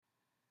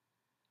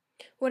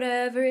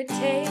whatever it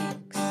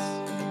takes.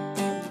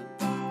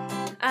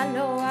 I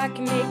know I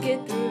can make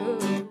it through.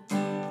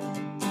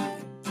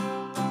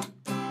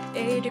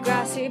 A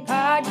Degrassi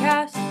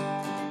podcast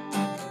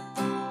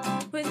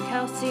with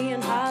Kelsey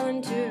and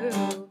Holland too.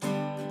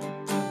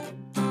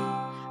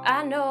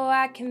 I know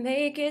I can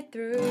make it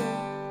through.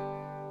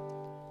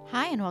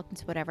 Hi, and welcome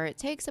to Whatever It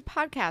Takes, a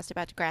podcast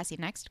about Degrassi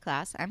Next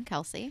Class. I'm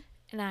Kelsey.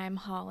 And I'm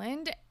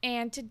Holland,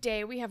 and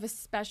today we have a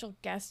special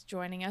guest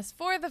joining us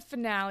for the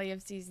finale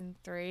of Season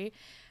 3,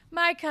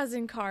 my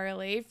cousin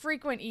Carly,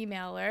 frequent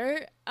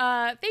emailer.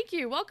 Thank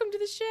you. Welcome to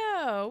the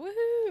show.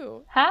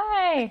 Woohoo!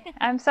 Hi,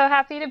 I'm so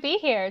happy to be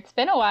here. It's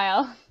been a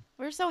while.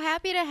 We're so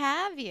happy to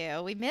have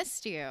you. We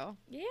missed you.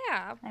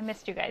 Yeah. I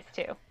missed you guys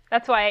too.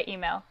 That's why I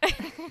email.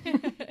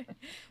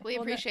 We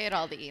appreciate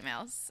all the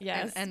emails.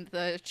 Yes. And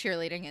the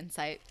cheerleading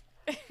insight.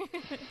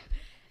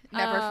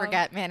 Never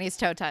forget Manny's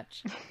toe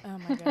touch. Oh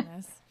my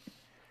goodness.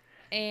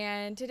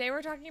 And today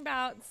we're talking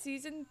about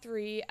Season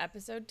 3,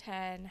 Episode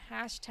 10,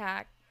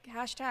 hashtag,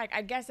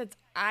 I guess it's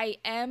I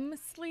am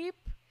sleep.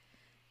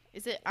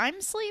 Is it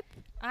I'm sleep?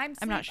 I'm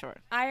not sure.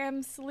 I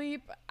am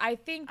sleep. I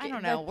think I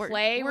don't know. the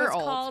play we're was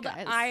old, called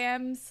guys. I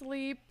am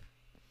sleep.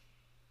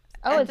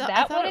 Oh, I is thought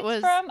that what it it's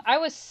was- from? I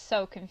was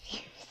so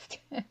confused.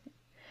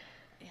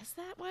 Is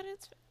that what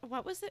it's...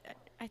 What was it?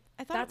 I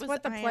thought That's it was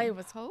what the I play Am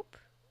was. Hope?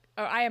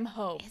 Oh, I am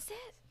hope. Is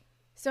it?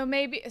 So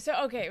maybe,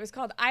 okay, it was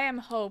called I Am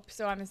Hope,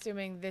 so I'm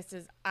assuming this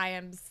is I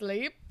Am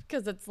Sleep,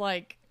 because it's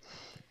like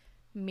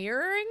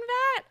mirroring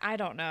that? I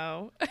don't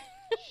know.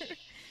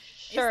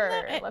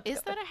 Sure.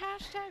 Is that a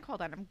hashtag?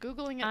 Hold on, I'm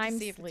Googling it I'm to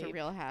see if it's a sleep.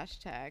 real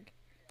hashtag.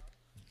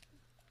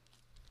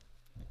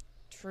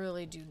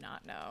 Truly do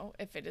not know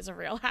if it is a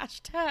real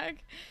hashtag.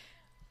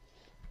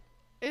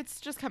 It's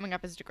just coming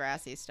up as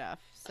Degrassi stuff,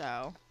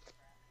 so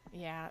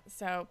Yeah,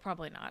 so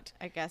probably not.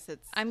 I guess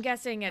it's... I'm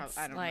guessing it's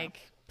I don't like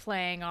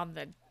playing on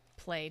the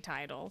play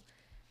title.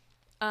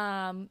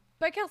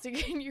 But Kelsey,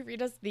 can you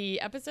read us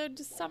the episode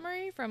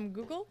summary from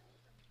Google?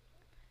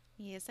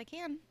 Yes, I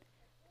can.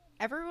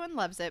 Everyone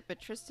loves it, but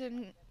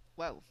Tristan...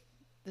 Whoa,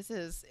 this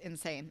is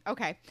insane.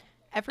 Okay.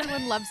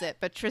 Everyone loves it,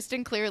 but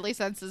Tristan clearly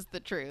senses the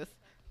truth.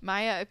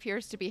 Maya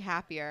appears to be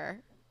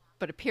happier,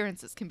 but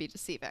appearances can be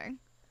deceiving.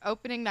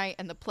 Opening night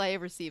and the play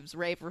receives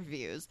rave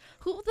reviews.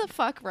 Who the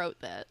fuck wrote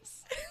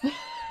this?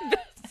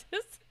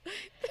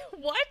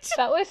 What?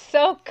 That was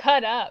so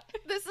cut up.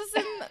 This is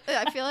in...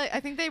 I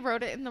think they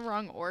wrote it in the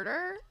wrong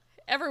order.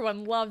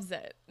 Everyone loves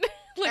it.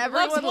 Like,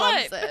 Everyone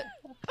loves what? it.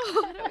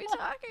 What are we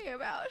talking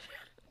about?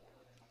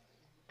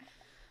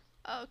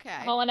 Okay.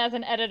 Well, and as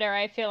an editor,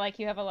 I feel like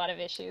you have a lot of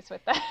issues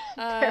with that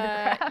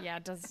paragraph. Yeah,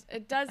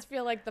 it does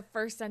feel like the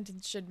first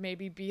sentence should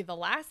maybe be the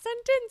last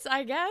sentence,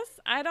 I guess.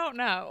 I don't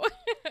know.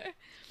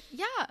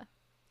 Yeah.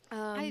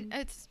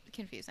 It's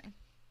confusing.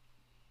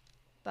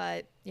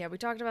 But yeah, we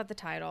talked about the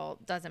title.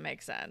 Doesn't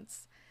make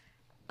sense.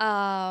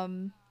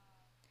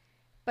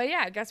 But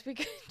yeah, I guess we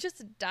could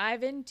just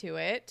dive into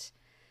it.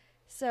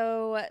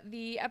 So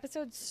the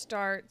episode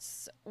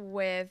starts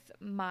with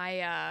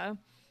Maya,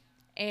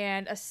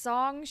 and a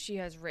song she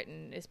has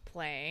written is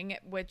playing,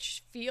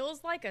 which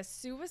feels like a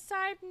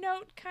suicide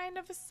note kind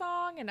of a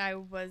song, and I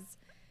was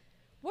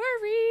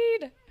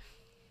worried.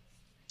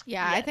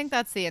 Yeah, I Yes. think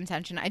that's the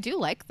intention. I do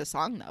like the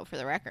song, though, for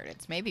the record.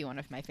 It's maybe one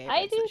of my favorites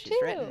I do that she's too.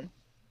 written.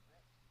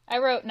 I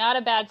wrote not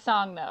a bad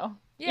song though.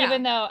 Yeah.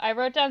 Even though I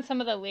wrote down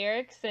some of the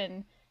lyrics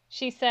and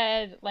she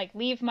said like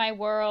leave my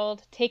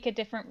world, take a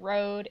different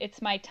road,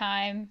 it's my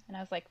time, and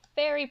I was like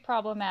very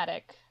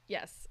problematic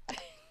Yes.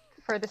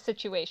 for the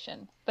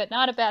situation, but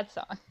not a bad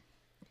song.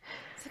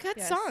 It's a good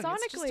Yeah, song.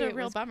 It's just a it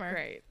real was bummer.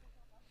 Great.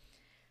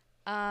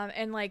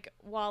 And like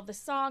while the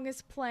song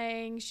is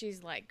playing,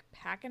 she's like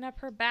packing up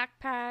her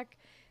backpack.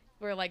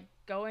 We're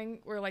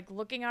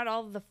looking at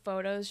all the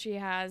photos she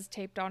has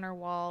taped on her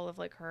wall of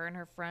like her and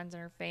her friends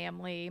and her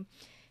family.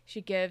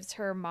 She gives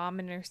her mom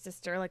and her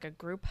sister like a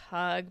group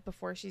hug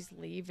before she's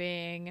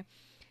leaving.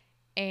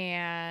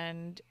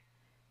 And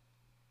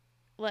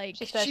like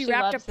She says she she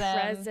wrapped a loves them.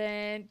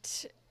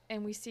 present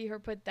and we see her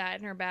put that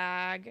in her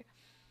bag.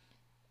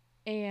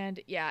 And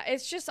yeah,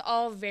 it's just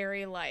all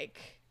very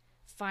like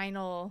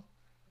final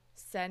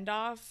send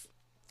off,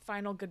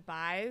 final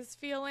goodbyes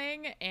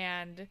feeling,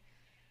 and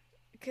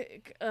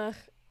I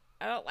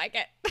don't like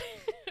it.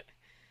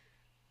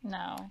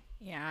 No.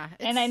 Yeah.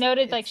 And I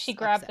noted like it's she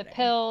grabbed upsetting. the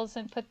pills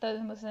and put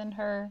those in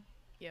her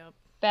Yep.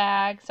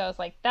 bag, so I was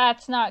like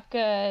that's not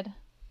good.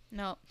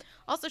 No.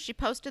 Also, she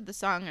posted the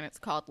song, and it's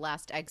called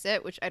Last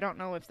Exit, which I don't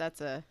know if that's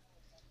a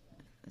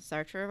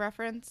Sartre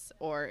reference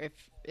or if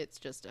it's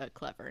just a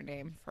clever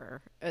name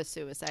for a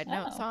suicide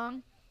note Oh.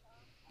 song.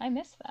 I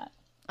missed that.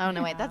 Oh,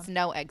 no, wait. Yeah. That's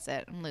No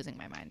Exit. I'm losing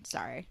my mind.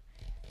 Sorry.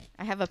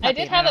 I have a I puppy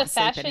did and I have a don't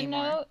sleep fashion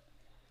anymore.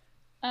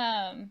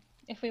 note.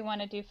 If we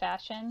want to do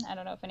fashion, I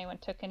don't know if anyone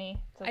took any.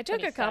 It's I took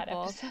pretty a sad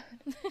couple. episode.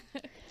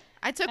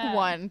 I took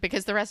one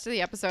because the rest of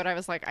the episode I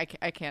was like,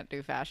 I can't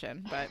do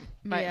fashion. But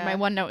my Yeah.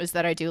 one note is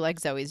that I do like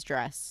Zoe's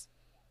dress.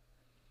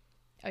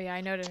 Oh yeah,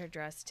 I noted her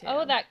dress too.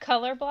 Oh, that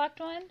color blocked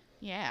one?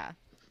 Yeah.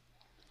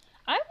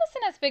 I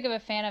wasn't as big of a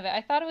fan of it.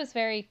 I thought it was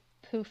very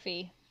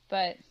poofy,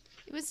 but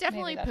It was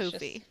definitely that's just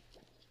poofy.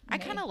 I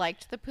kind of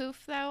liked the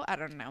poof though. I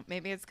don't know.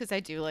 Maybe it's because I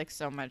do like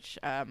so much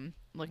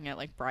looking at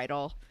like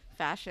bridal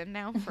fashion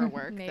now for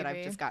work that I've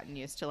Maybe. just gotten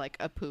used to like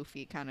a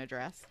poofy kind of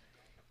dress.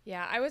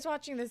 Yeah, I was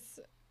watching this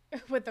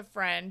with a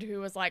friend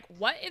who was like,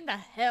 "What in the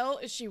hell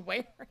is she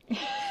wearing?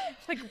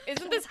 Like,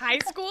 isn't this high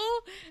school?"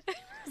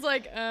 It's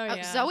like, oh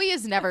yeah. Zoe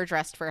is never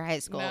dressed for high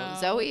school. No.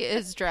 Zoe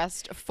is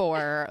dressed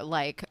for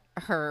like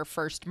her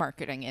first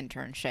marketing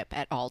internship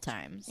at all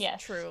times.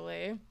 yes.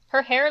 Truly.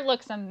 Her hair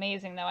looks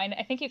amazing, though.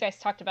 I think you guys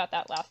talked about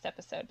that last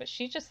episode, but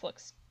she just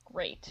looks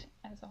great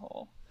as a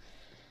whole.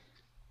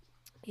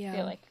 Yeah. I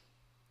feel like.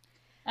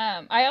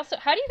 I also.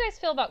 How do you guys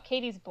feel about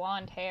Katie's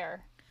blonde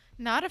hair?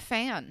 Not a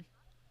fan.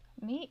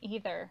 Me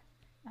either.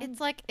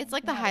 It's like the not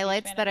a huge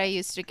highlights fan that of I it.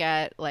 used to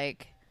get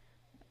like.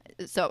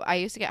 So I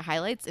used to get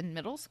highlights in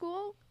middle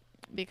school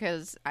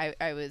because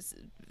I was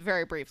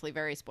very briefly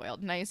very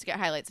spoiled, and I used to get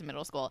highlights in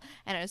middle school.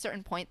 And at a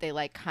certain point, they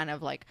like kind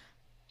of like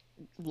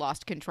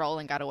lost control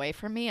and got away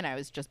from me, and I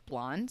was just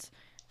blonde.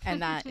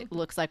 And that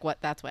looks like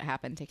that's what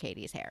happened to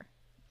Katie's hair.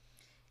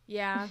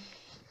 Yeah.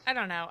 I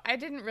don't know. I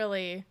didn't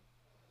really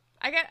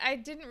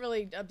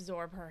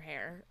absorb her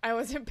hair. I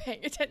wasn't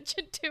paying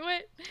attention to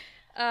it.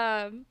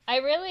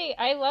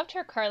 I loved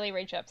her Carly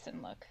Rae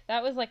Jepsen look.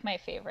 That was like my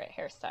favorite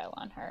hairstyle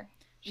on her.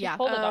 She Yeah.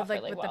 pulled it off like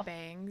really with well. the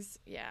bangs.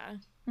 Yeah.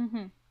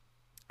 Mm-hmm.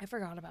 I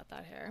forgot about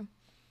that hair.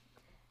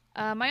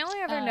 My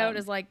only other note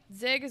is like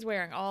Zig is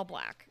wearing all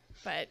black,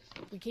 but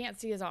we can't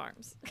see his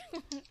arms.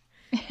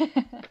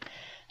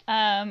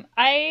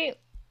 I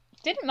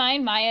didn't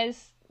mind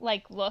Maya's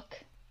like look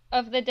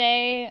of the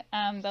day.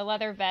 The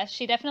leather vest.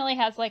 She definitely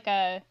has like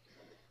a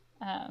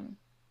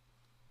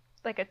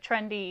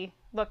trendy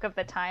look of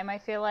the time. I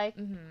feel like.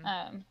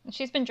 And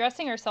she's been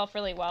dressing herself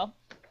really well,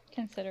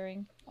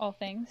 considering all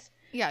things.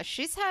 Yeah,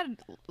 she's had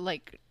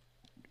like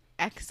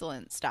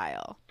excellent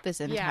style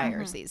this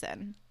entire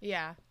season.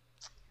 Yeah.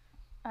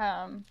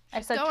 I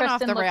said Going Tristan off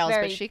the looked rails,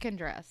 very, but she can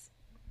dress.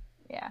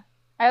 Yeah.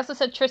 I also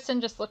said Tristan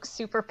just looks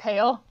super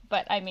pale,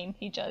 but I mean,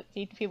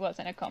 he was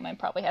in a coma and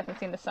probably hasn't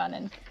seen the sun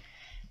in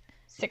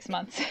 6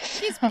 months.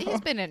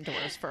 He's been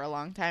indoors for a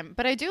long time,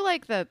 but I do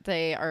like that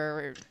they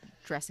are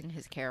dressing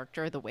his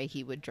character the way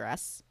he would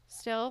dress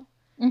still.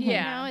 Yeah.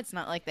 You know, it's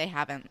not like they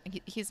haven't.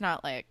 He's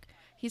not like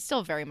he's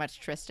still very much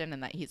Tristan in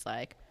that he's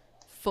like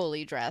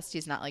fully dressed.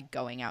 He's not like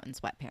going out in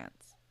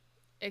sweatpants.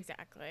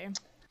 Exactly.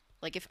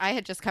 Like if I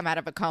had just come out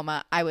of a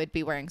coma, I would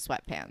be wearing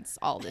sweatpants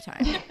all the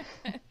time.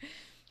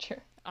 True.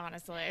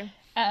 Honestly.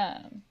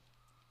 And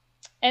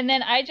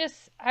then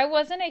I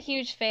wasn't a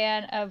huge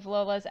fan of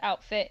Lola's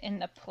outfit in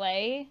the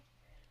play.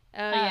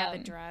 Oh yeah,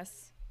 the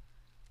dress.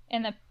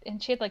 And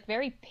she had like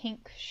very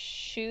pink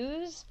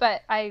shoes,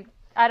 but I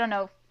don't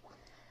know.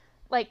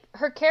 Like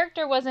her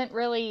character wasn't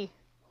really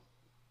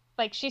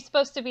like she's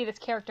supposed to be this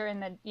character in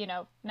the, you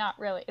know, not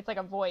really. It's like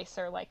a voice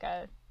or like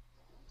a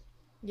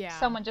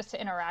someone just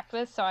to interact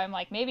with. So I'm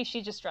like, maybe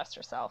she just dressed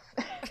herself.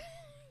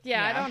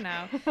 Yeah, I don't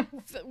know.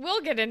 We'll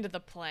get into the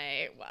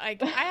play. I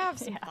have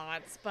some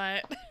thoughts,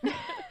 but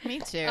Me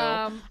too.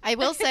 I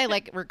will say,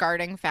 like,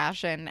 regarding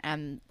fashion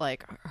and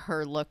like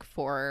her look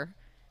for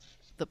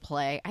the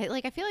play,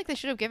 I feel like they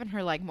should have given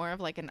her like more of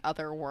like an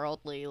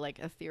otherworldly, like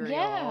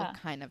ethereal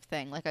kind of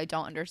thing. Like, I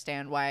don't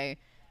understand why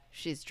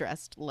she's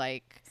dressed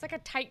like it's like a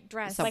tight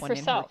dress. someone like in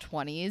her herself.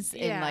 20s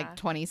in like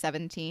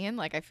 2017.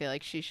 Like, I feel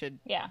like she should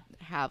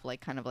have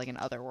like kind of like an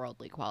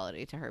otherworldly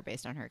quality to her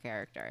based on her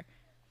character.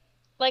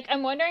 Like,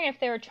 I'm wondering if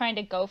they were trying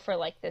to go for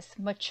like this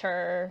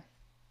mature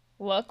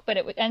look, but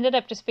it ended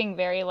up just being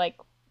very like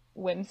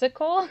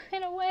whimsical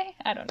in a way.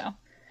 I don't know.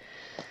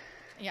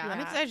 Yeah, I'm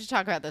excited to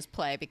talk about this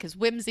play because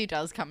whimsy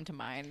does come to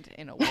mind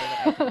in a way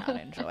that I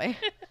cannot enjoy.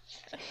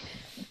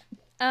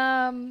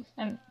 And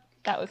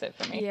that was it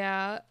for me.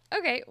 Yeah.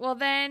 Okay. Well,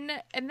 then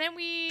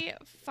we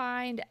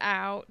find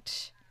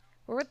out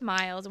we're with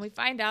Miles, and we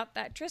find out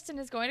that Tristan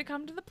is going to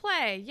come to the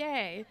play.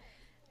 Yay!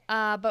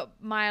 But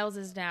Miles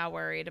is now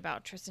worried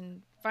about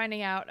Tristan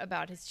finding out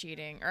about his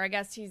cheating, or I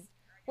guess he's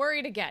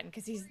worried again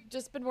because he's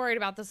just been worried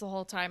about this the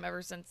whole time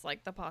ever since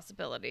like the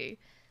possibility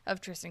of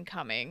Tristan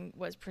coming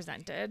was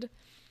presented.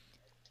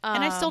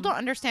 And I still don't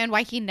understand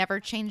why he never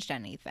changed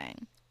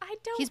anything. I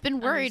don't. He's been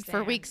worried for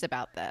understand. weeks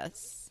about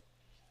this.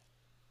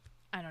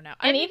 I don't know.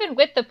 And even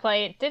with the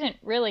play, it didn't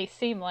really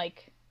seem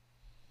like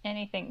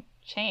anything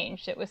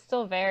changed. It was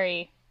still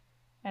very,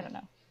 I don't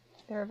know.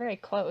 They were very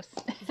close.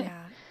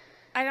 Yeah.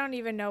 I don't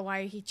even know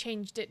why he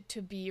changed it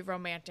to be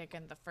romantic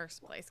in the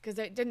first place, because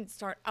it didn't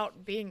start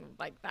out being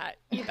like that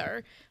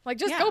either. Like,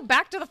 just go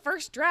back to the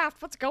first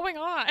draft. What's going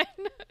on?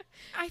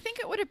 I think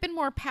it would have been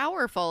more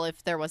powerful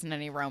if there wasn't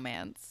any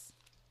romance.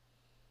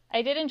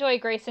 I did enjoy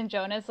Grace and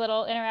Jonah's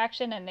little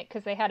interaction, and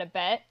because they had a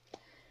bet,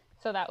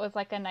 so that was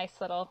like a nice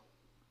little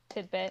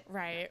tidbit.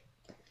 Right.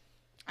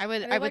 I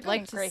would like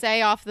like to Grace.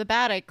 say off the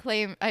bat,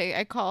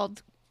 I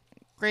called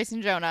Grace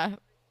and Jonah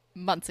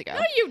months ago.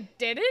 No, you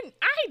didn't.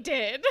 I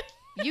did.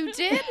 You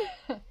did?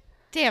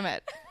 Damn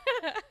it.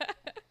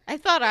 I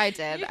thought I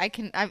did.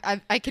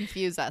 I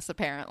confuse us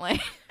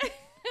apparently.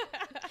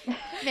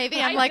 Maybe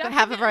I'm I like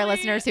half of our definitely-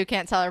 listeners who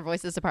can't tell our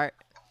voices apart.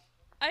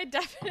 I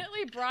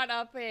definitely brought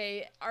up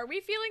are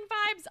we feeling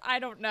vibes? I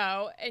don't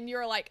know. And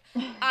you're like,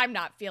 I'm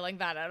not feeling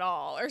that at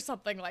all, or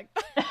something like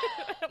that.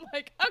 I'm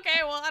like, okay,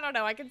 well, I don't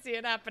know. I can see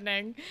it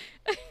happening.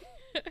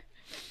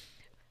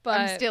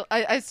 But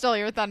I stole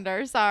your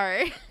thunder.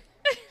 Sorry.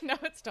 no,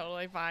 it's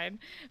totally fine.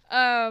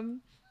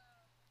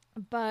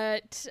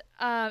 But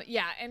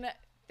yeah, and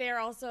they're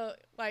also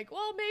like,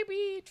 well,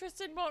 maybe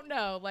Tristan won't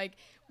know. Like,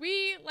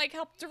 we like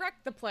helped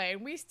direct the play,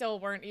 and we still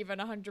weren't even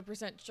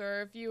 100%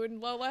 sure if you and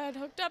Lola had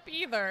hooked up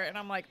either. And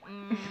I'm like,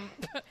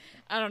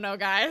 I don't know,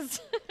 guys.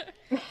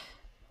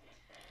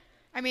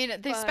 I mean,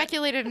 they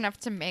speculated enough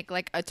to make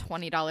like a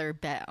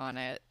 $20 bet on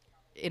it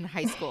in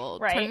high school.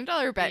 Right.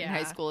 $20 bet in high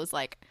Yeah. school is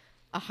like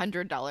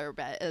 $100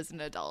 bet as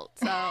an adult.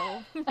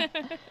 So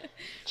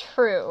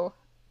True.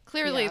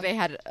 clearly Yeah. they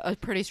had a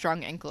pretty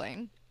strong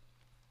inkling.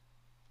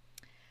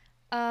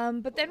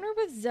 But then we're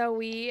with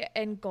Zoe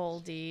and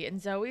Goldie,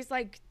 and Zoe's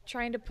like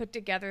trying to put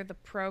together the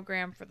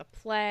program for the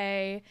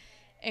play,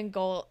 and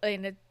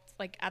it's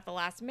like at the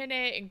last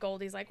minute, and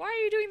Goldie's like, "Why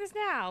are you doing this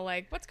now?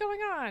 Like, what's going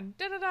on?"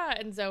 Da da da.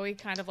 And Zoe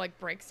kind of like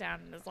breaks down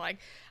and is like,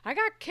 "I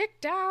got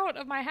kicked out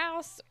of my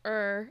house,"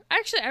 or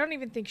actually, I don't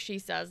even think she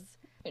says.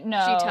 No,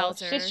 She tells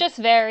her. she's just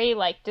very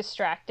like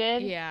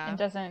distracted. Yeah. And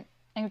doesn't.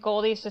 And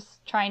Goldie's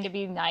just trying to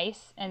be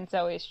nice, and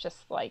Zoe's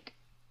just like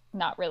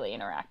not really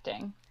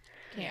interacting.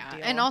 Can't deal.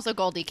 And also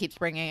Goldie keeps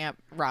bringing up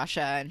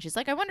Rasha, and she's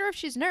like, I wonder if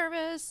she's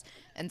nervous.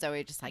 And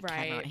Zoe just like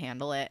Right. cannot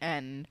handle it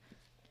and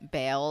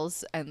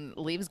bails and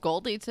leaves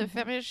Goldie to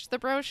finish the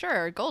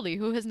brochure. Goldie,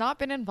 who has not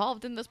been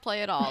involved in this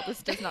play at all.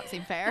 This does not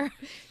seem fair.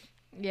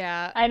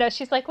 yeah. I know,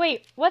 she's like,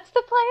 wait, what's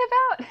the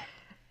play about?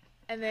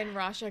 And then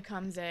Rasha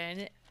comes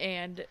in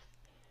and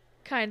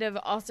kind of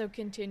also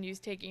continues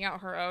taking out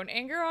her own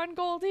anger on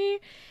Goldie.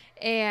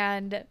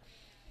 And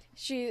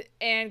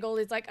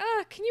Goldie's like,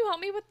 can you help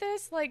me with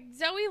this? Like,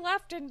 Zoe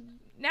left and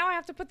now I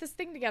have to put this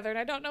thing together and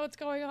I don't know what's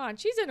going on.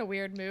 She's in a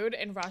weird mood.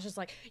 And Rasha's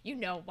like, you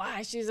know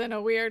why she's in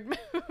a weird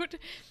mood?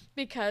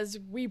 Because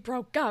we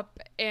broke up.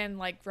 And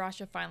like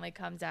Rasha finally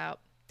comes out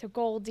to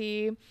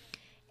Goldie.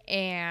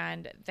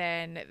 And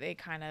then they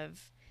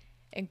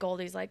and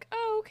Goldie's like,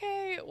 oh,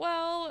 okay,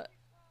 well,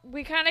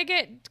 we kind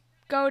of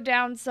go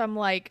down some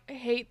like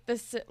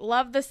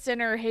love the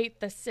sinner, hate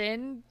the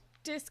sin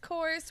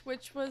discourse,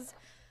 which was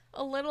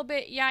a little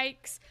bit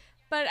yikes.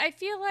 But I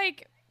feel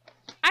like,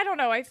 I don't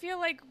know, I feel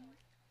like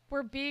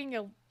we're being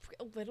a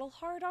little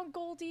hard on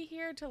Goldie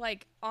here to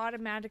like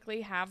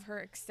automatically have her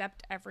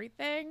accept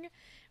everything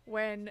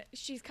when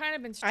she's kind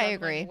of been agree.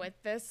 struggling with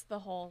this the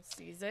whole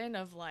season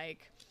of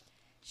like,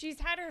 she's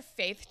had her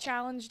faith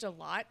challenged a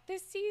lot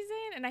this season,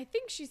 and I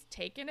think she's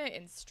taken it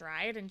in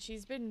stride, and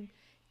she's been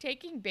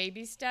taking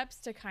baby steps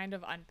to kind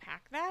of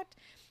unpack that.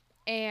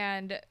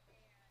 And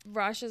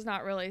Rush is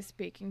not really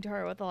speaking to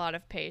her with a lot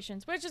of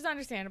patience, which is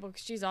understandable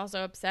because she's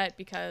also upset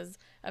because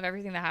of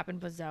everything that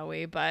happened with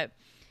Zoe. But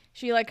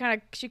she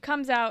she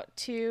comes out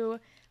to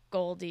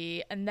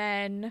Goldie, and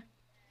then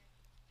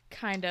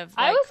kind of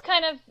I was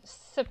kind of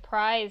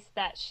surprised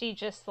that she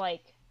just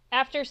like,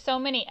 after so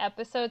many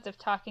episodes of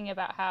talking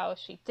about how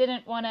she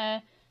didn't want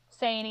to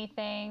say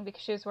anything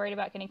because she was worried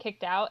about getting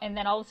kicked out, and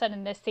then all of a sudden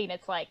in this scene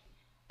it's like,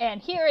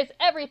 and here is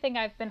everything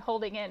I've been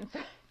holding in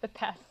for the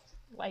past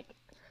like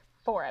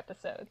 4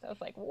 episodes. I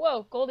was like,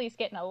 whoa, Goldie's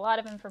getting a lot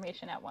of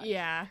information at once.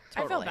 yeah, I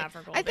felt Totally. bad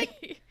for Goldie. I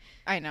think-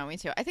 I know, me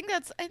too. I think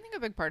a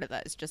big part of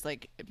that is just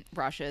like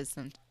Rasha is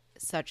in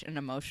such an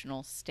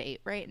emotional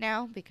state right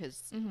now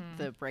because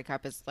the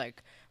breakup is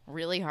like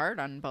really hard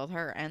on both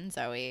her and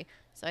Zoe.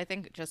 So I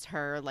think just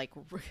her like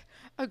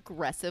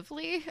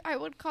aggressively, I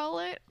would call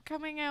it,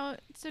 coming out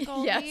to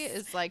Goldie Yes.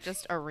 is like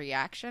just a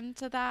reaction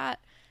to that.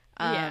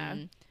 Yeah.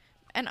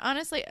 And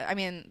honestly, I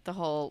mean, the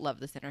whole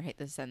love the sinner, hate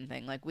the sin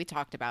thing, like we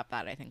talked about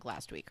that, I think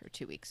last week or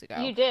 2 weeks ago.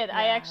 You did.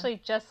 I Yeah.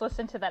 actually just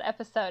listened to that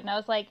episode and I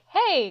was like,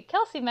 hey,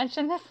 Kelsey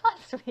mentioned this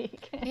last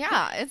week.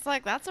 Yeah, it's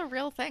like that's a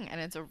real thing,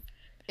 and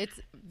it's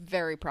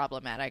very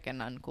problematic and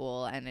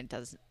uncool, and it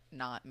does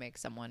not make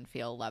someone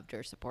feel loved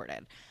or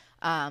supported.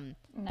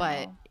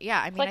 But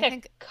yeah, I mean, I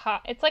think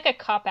it's like a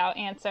cop-out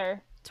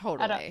answer.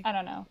 totally, I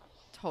don't know.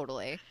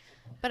 totally.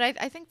 But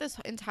I think this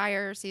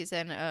entire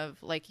season of,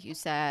 like you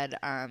said,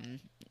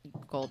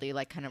 Goldie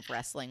like kind of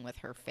wrestling with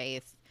her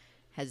faith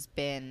has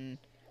been,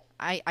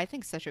 I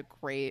think, such a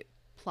great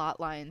plot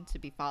line to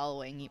be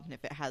following, even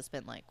if it has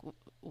been like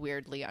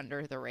weirdly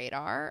under the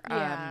radar.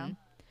 Yeah.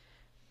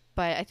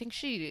 But I think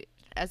she,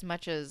 as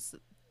much as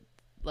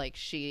like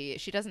she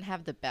doesn't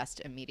have the best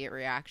immediate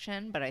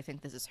reaction, but I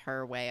think this is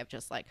her way of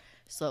just like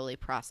slowly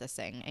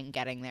processing and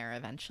getting there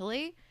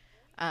eventually.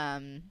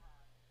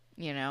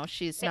 You know,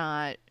 she's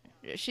not.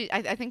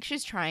 I think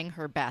she's trying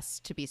her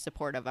best to be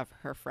supportive of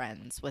her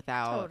friends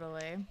without,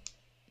 Totally.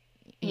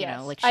 you Yes,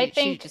 know, like I she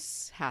think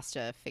just has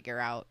to figure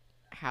out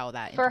how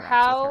that for interacts with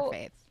how- her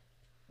faith.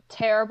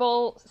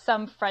 Terrible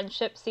some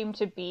friendships seem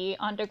to be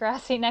on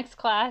Degrassi Next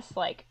Class,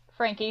 like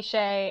Frankie,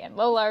 Shay, and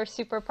Lola are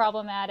super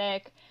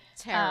problematic.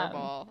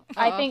 Terrible.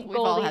 I think we've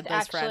all Goldie's had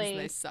those friends. actually-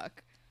 They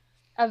suck.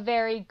 a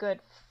very good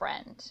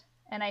friend.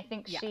 And I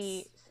think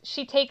Yes.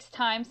 she takes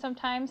time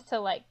sometimes to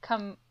like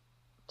come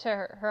to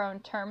her own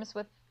terms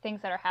with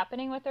things that are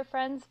happening with her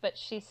friends, but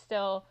she's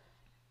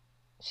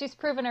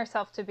proven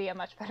herself to be a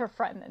much better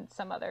friend than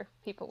some other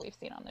people we've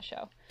seen on the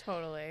show.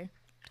 Totally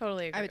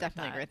agree. I would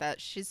definitely agree with that.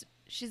 She's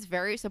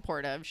very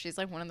supportive. She's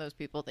like one of those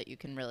people that you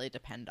can really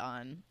depend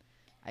on.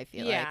 I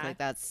feel like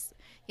that's,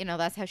 you know,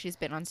 that's how she's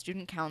been on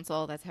student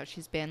council. That's how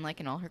she's been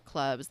like in all her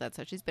clubs. That's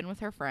how she's been with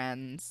her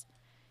friends.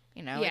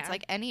 You know, it's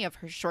like any of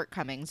her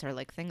shortcomings are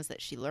like things that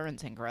she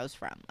learns and grows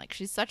from. Like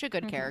she's such a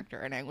good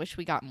character, and I wish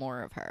we got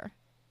more of her.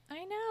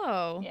 I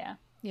know.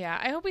 Yeah.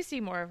 I hope we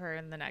see more of her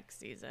in the next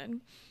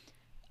season.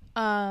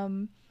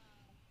 But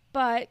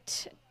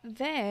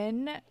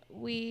then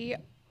I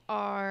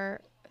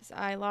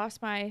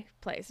lost my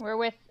place. We're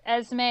with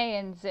Esme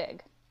and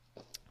Zig.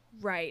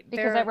 Right.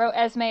 Because I wrote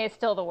Esme is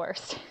still the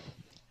worst.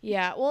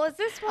 Yeah. Well, is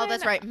this one? Oh,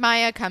 that's right.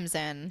 Maya comes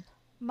in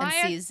Maya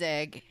and sees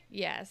Zig.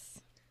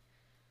 Yes.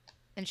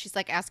 And she's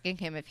like asking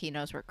him if he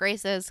knows where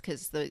Grace is,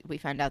 because we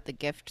find out the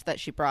gift that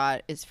she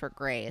brought is for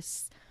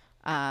Grace.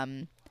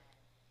 And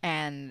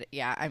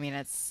yeah, I mean,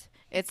 it's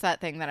that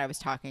thing that I was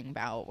talking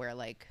about where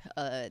like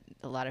a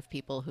lot of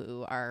people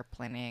who are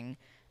planning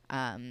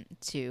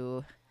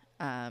to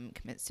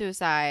commit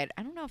suicide.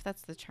 I don't know if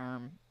that's the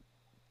term.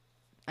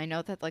 I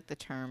know that like the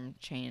term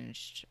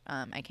changed.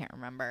 I can't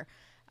remember.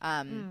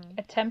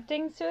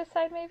 Attempting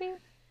suicide, maybe?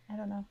 I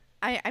don't know.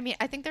 I mean,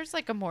 I think there's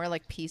like a more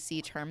like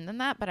PC term than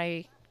that, but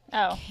I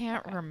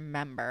can't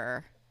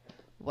remember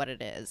what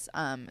it is.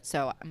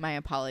 So my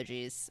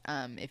apologies.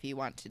 If you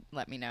want to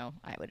let me know,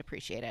 I would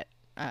appreciate it,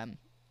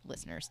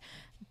 listeners.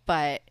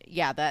 But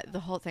yeah, the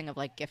whole thing of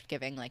like gift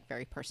giving, like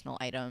very personal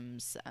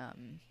items,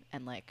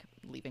 and like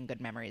leaving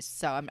good memories.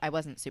 So I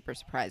wasn't super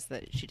surprised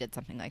that she did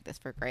something like this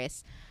for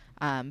Grace.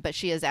 But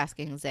she is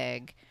asking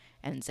Zig,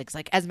 and Zig's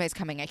like, Esme's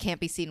coming. I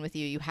can't be seen with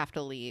you. You have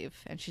to leave.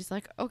 And she's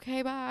like,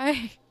 okay,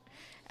 bye.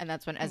 And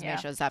that's when Esme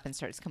shows up and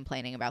starts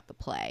complaining about the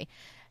play.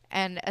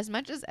 And as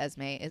much as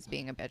Esme is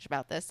being a bitch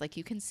about this, like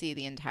you can see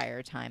the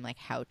entire time like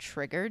how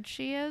triggered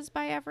she is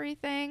by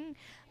everything.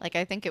 Like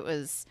I think it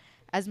was,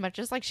 as much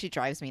as like she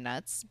drives me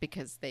nuts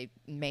because they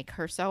make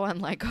her so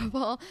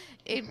unlikable,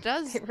 it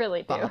does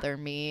really bother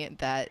me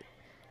that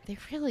they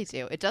really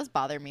do. It does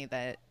bother me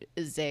that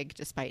Zig,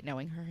 despite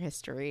knowing her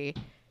history,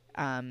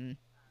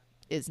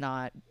 is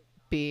not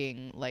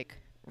being like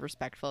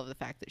respectful of the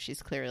fact that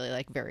she's clearly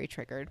like very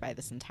triggered by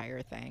this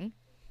entire thing.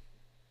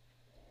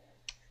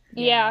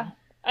 Yeah.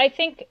 I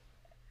think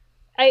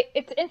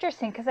it's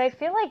interesting because I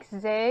feel like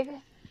Zig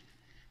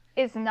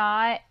is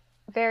not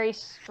very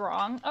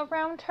strong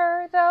around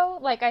her, though.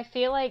 Like, I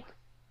feel like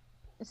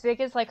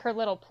Zig is like her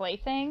little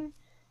plaything,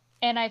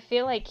 and I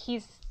feel like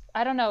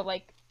I don't know,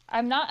 like,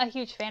 I'm not a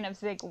huge fan of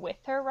Zig with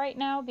her right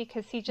now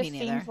because he just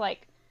seems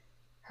like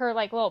her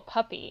like little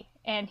puppy,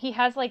 and he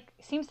has like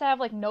seems to have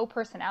like no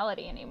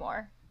personality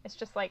anymore. It's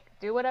just like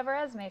do whatever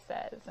Esme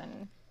says,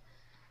 and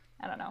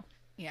I don't know.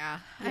 Yeah.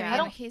 I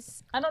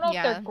don't know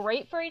if they're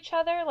great for each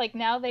other. Like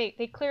now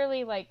they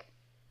clearly like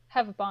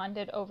have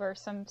bonded over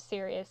some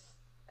serious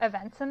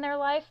events in their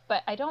life,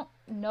 but I don't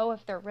know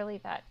if they're really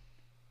that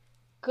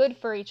good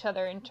for each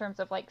other in terms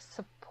of like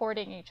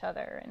supporting each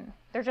other, and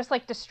they're just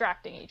like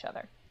distracting each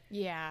other.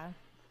 Yeah.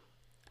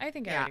 I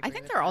think I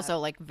think they're also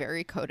like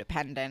very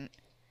codependent.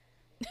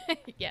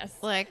 Yes.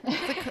 Like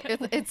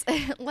it's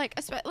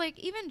like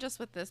even just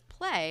with this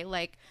play,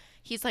 like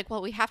he's like,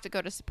 well, we have to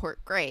go to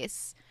support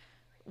Grace,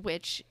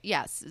 which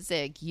yes,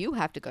 Zig, you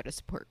have to go to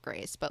support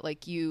Grace, but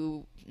like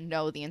you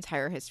know the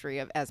entire history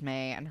of Esme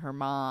and her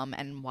mom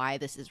and why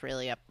this is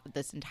really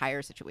this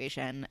entire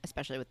situation,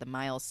 especially with the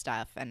Miles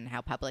stuff and how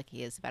public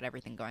he is about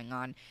everything going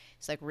on.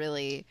 It's like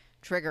really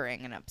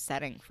triggering and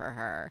upsetting for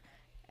her.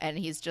 And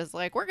he's just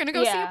like, we're going to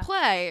go see a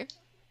play.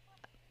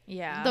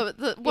 Yeah.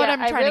 What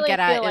I'm trying to get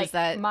at is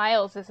that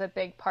Miles is a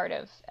big part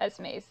of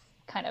Esme's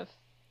kind of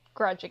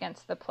grudge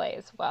against the play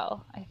as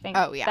well. I think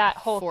that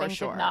whole thing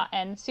did not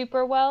end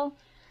super well.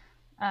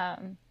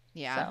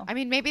 So. I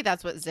mean, maybe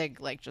that's what Zig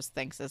like just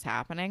thinks is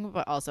happening,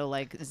 but also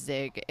like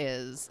Zig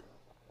is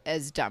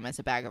as dumb as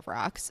a bag of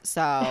rocks.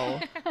 So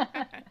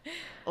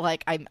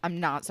like I'm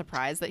not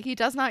surprised that he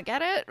does not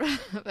get it,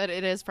 but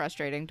it is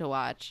frustrating to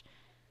watch.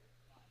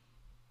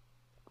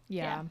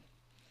 Yeah.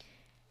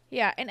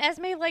 Yeah, and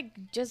Esme like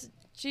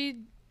she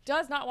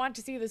does not want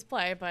to see this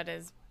play, but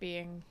is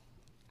being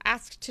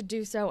asked to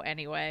do so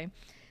anyway.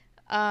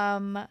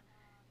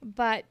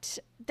 But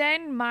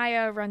then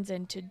Maya runs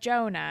into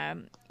Jonah,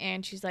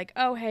 and she's like,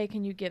 oh, hey,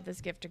 can you give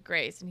this gift to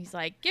Grace? And he's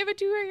like, give it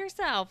to her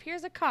yourself.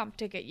 Here's a comp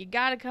ticket. You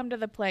got to come to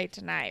the play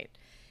tonight.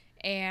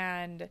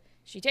 And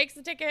she takes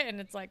the ticket,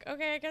 and it's like,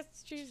 okay, I guess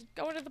she's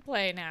going to the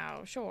play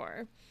now.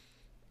 Sure.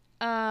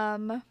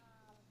 And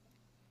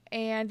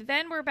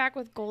then we're back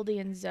with Goldie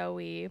and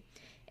Zoe.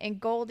 And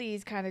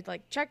Goldie's kind of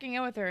like checking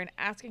in with her and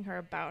asking her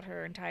about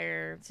her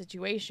entire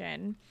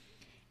situation.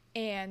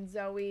 And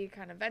Zoe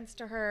kind of vents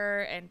to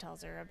her and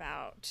tells her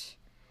about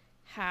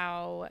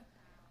how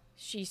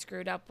she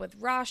screwed up with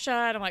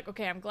Rasha, and I'm like,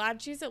 okay, I'm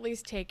glad she's at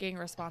least taking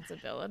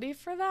responsibility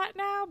for that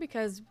now,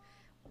 because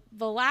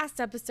the last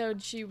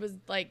episode she was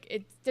like,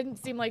 it didn't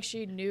seem like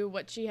she knew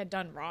what she had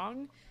done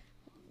wrong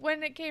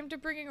when it came to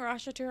bringing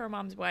Rasha to her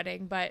mom's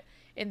wedding. But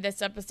in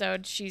this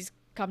episode, she's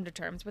come to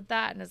terms with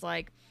that and is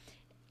like,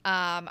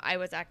 I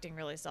was acting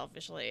really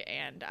selfishly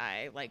and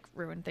I like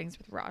ruined things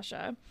with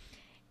Rasha.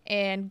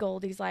 And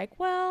Goldie's like,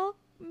 well,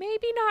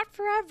 maybe not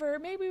forever.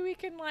 Maybe we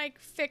can like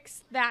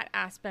fix that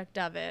aspect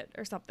of it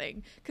or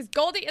something. Because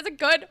Goldie is a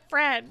good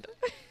friend.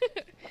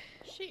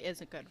 She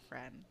is a good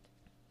friend.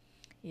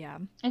 Yeah.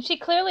 And she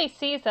clearly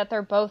sees that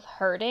they're both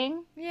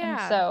hurting.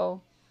 Yeah. And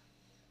so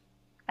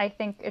I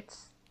think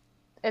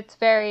it's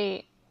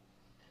very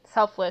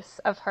selfless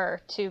of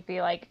her to be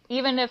like,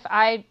 even if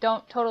I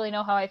don't totally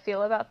know how I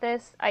feel about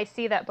this, I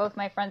see that both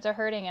my friends are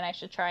hurting and I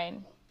should try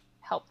and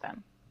help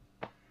them.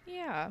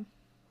 Yeah.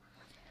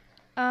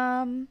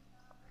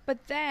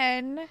 But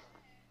then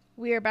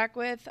we are back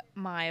with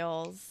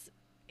Miles.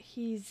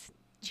 He's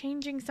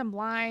changing some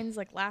lines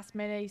like last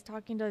minute. He's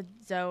talking to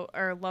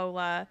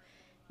Lola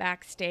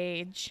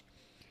backstage,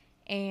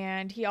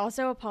 and he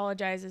also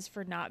apologizes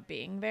for not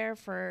being there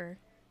for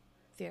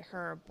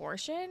her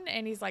abortion.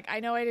 And he's like, I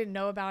know I didn't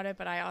know about it,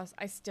 but I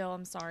still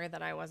am sorry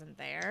that I wasn't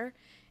there.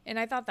 And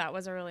I thought that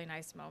was a really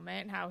nice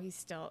moment, how he's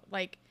still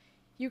like,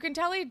 you can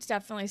tell he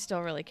definitely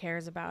still really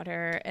cares about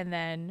her. And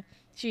then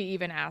she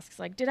even asks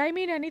like, did I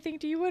mean anything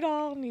to you at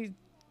all? And he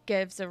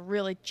gives a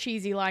really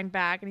cheesy line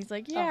back, and he's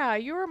like, yeah,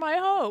 you were my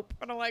hope.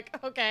 And I'm like,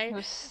 okay. It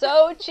was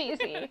so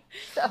cheesy.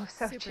 So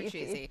Super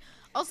cheesy.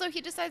 Also,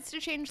 he decides to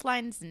change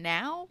lines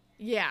now.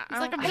 Yeah. He's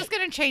like, I'm just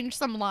going to change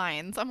some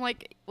lines. I'm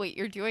like, wait,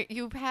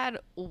 you've had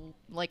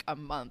like a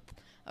month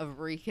of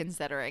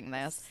reconsidering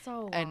this.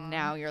 So and long.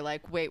 now you're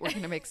like, wait, we're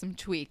going to make some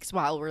tweaks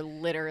while we're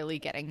literally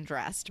getting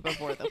dressed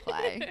before the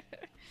play.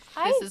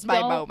 This is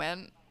my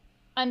moment.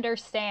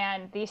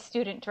 Understand these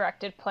student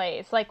directed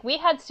plays. Like, we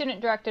had student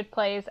directed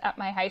plays at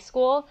my high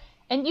school,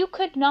 and you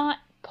could not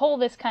pull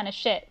this kind of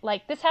shit.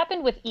 Like, this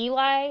happened with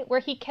Eli, where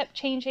he kept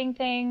changing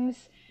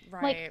things.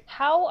 Right. Like,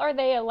 how are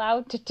they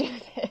allowed to do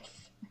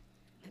this?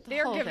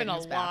 They're whole given thing a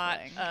is lot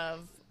baffling. of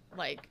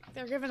like,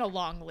 they're given a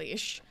long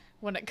leash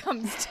when it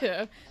comes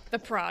to the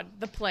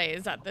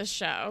plays at this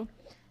show.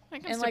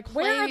 And like,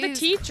 where are the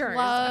teachers?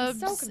 I'm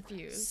so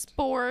confused.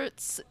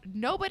 Sports,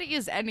 nobody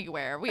is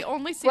anywhere. We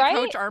only see Right?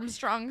 Coach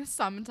Armstrong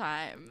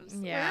sometimes.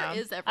 Yeah.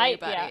 Where is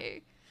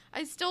everybody?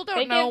 I still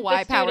don't know give the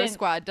why Power students-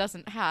 Squad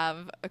doesn't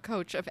have a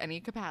coach of any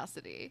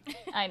capacity.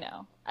 I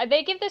know.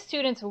 They give the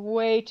students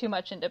way too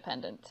much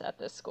independence at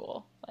this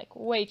school. Like,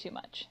 way too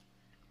much.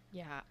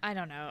 Yeah, I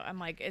don't know. I'm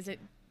like, is it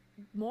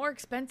more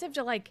expensive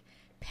to like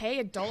pay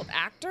adult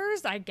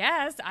actors? I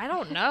guess. I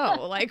don't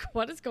know. Like,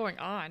 what is going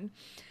on?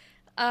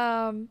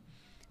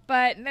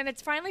 But then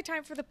it's finally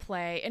time for the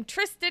play, and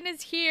Tristan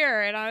is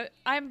here, and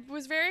I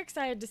was very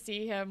excited to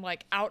see him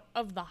like out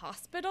of the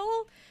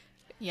hospital.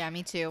 Yeah,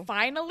 me too.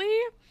 Finally.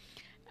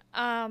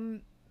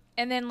 And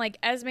then like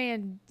Esme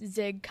and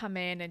Zig come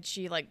in, and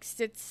she like Esme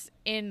sits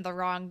in the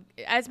wrong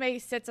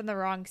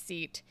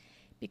seat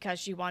because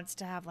she wants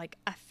to have like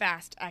a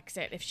fast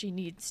exit if she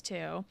needs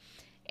to.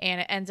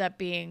 And it ends up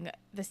being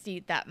the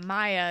seat that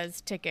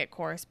Maya's ticket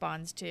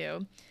corresponds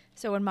to.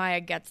 So when Maya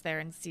gets there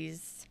and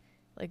sees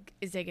like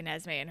Zig and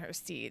Esme in her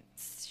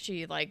seats,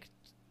 she's like,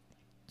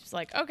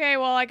 okay,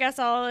 well, I guess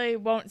I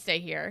won't stay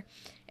here.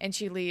 And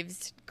she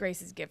leaves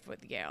Grace's gift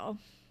with Yale.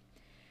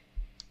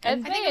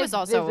 Esme I think it was is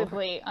also-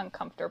 visibly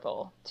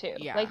uncomfortable, too.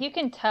 Yeah. Like, you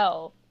can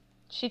tell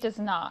she does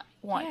not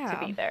want to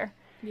Yeah. be there.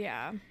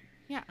 Yeah.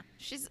 Yeah,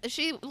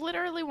 she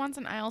literally wants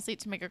an aisle seat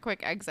to make a quick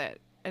exit,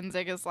 and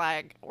Zig is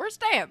like, "We're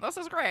staying. This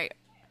is great."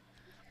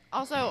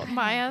 Also,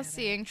 Maya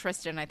seeing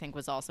Tristan, I think,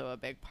 was also a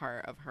big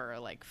part of her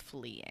like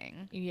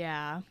fleeing.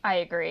 Yeah. I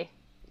agree.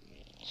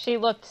 She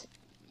looked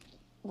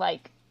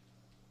like,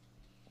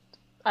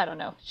 I don't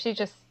know. She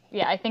just,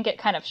 I think it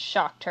kind of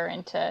shocked her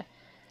into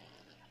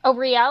a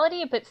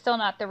reality, but still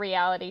not the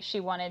reality she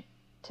wanted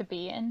to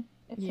be in.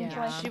 It seems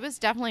Yeah. like. She was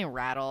definitely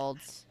rattled.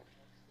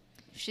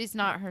 She's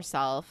not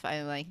herself.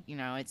 I like,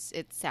 it's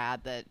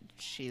sad that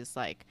she's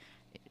like,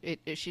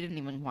 she didn't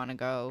even want to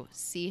go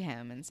see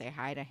him and say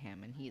hi to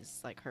him, and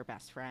he's like her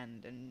best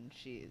friend, and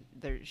she's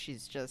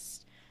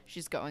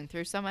going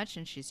through so much,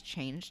 and she's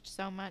changed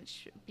so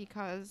much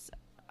because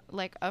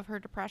like of her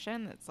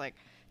depression. It's like,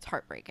 it's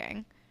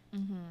heartbreaking.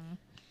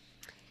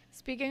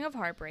 Speaking of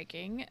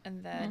heartbreaking,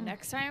 and the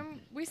next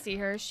time we see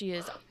her, she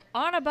is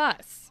on a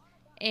bus.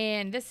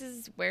 And this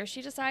is where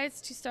she decides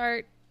to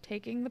start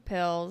taking the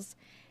pills.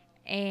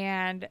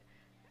 And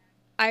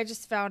I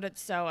just found it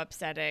so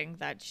upsetting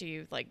that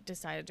she like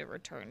decided to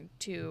return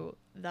to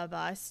the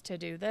bus to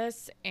do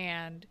this.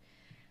 And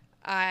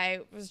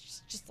I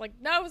was just like,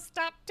 no,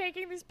 stop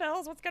taking these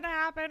pills. What's going to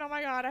happen? Oh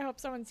my God, I hope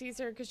someone sees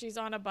her because she's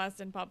on a bus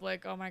in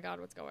public. Oh my God,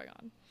 what's going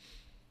on?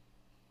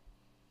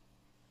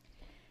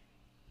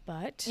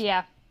 But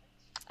Yeah.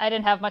 I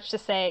didn't have much to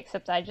say,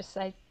 except I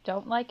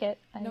don't like it.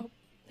 Nope.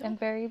 I'm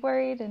very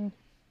worried, and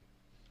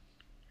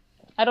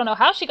I don't know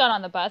how she got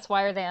on the bus.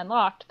 Why are they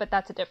unlocked? But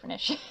that's a different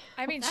issue.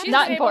 I mean, That's she's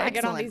not been able to important.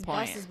 get on Excellent these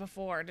point. buses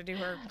before to do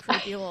her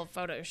creepy little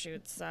photo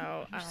shoots,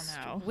 so I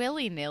don't know.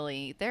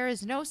 Willy-nilly. There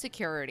is no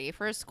security.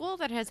 For a school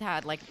that has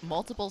had, like,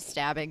 multiple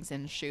stabbings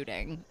and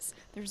shootings,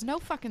 there's no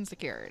fucking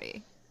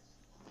security.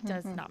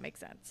 Does not make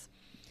sense.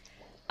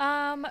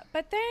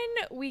 But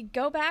then we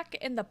go back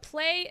and the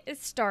play is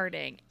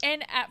starting.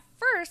 And at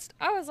first,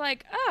 I was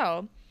like,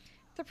 oh,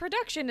 the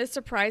production is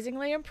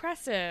surprisingly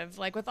impressive.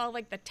 Like, with all,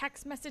 like, the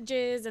text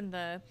messages and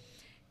the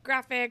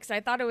graphics.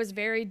 I thought it was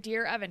very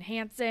Dear Evan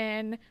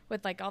Hansen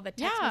with, like, all the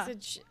text Yeah.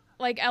 message,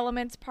 like,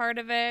 elements part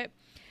of it.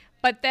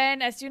 But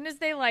then as soon as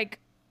they, like,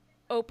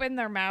 open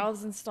their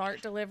mouths and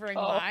start delivering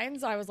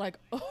lines, I was like,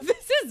 oh,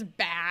 this is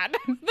bad.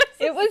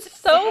 It was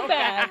so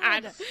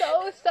bad.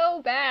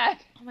 So bad.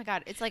 Oh my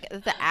god, it's like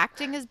the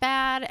acting is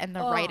bad and the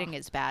writing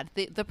is bad.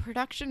 The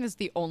production is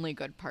the only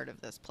good part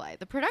of this play.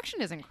 The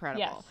production is incredible.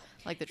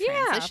 Yes. Like the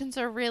Yeah. transitions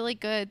are really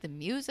good, the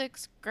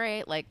music's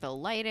great, like the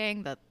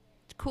lighting, the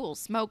cool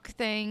smoke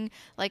thing,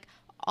 like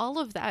all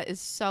of that is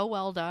so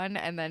well done,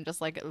 and then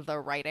just like the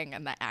writing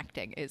and the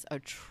acting is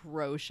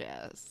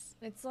atrocious.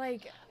 It's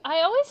like,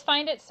 I always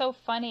find it so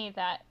funny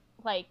that,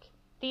 like,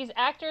 these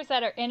actors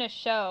that are in a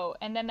show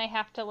and then they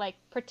have to, like,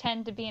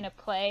 pretend to be in a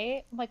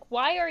play. I'm like,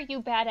 why are you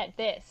bad at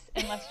this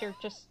unless you're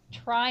just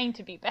trying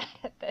to be bad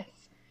at this?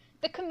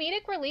 The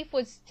comedic relief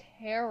was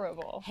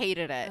terrible.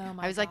 Hated it. Oh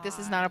my I was like, this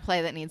is not a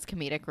play that needs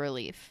comedic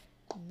relief.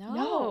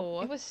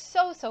 no. It was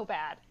so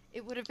bad.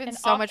 It would have been And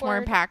so much more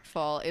awkward.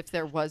 impactful if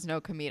there was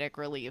no comedic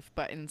relief,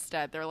 but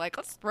instead they're like,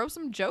 let's throw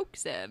some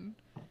jokes in.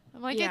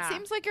 I'm like, Yeah. it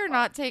seems like you're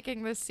not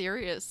taking this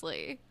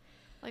seriously.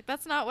 Like,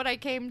 that's not what I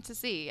came to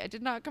see. I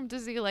did not come to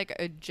see, like,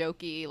 a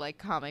jokey, like,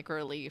 comic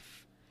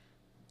relief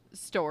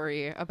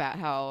story about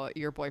how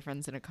your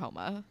boyfriend's in a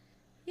coma.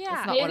 Yeah.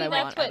 That's not what Maybe I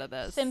that's want what out of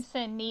this.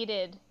 Simpson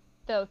needed,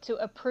 though, to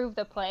approve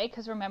the play,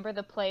 because remember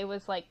the play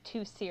was, like,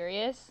 too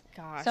serious.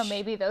 Gosh. So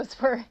maybe those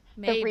were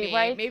Maybe. the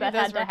rewrites Maybe that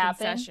those had were to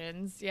happen.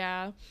 concessions.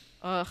 Yeah.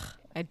 Ugh,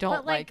 I don't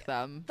But, like like,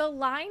 them. The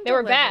line They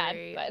were bad,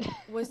 delivery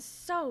but- was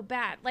so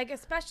bad. Like,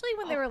 especially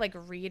when they were, like,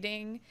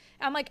 reading.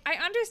 I'm like, I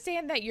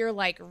understand that you're,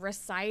 like,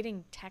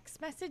 reciting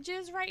text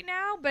messages right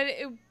now, but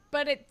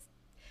it's,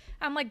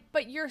 I'm like,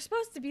 but you're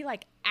supposed to be,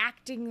 like,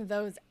 acting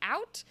those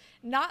out,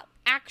 not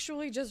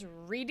actually just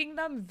reading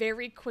them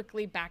very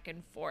quickly back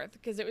and forth.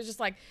 Because it was just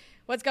like,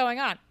 what's going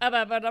on?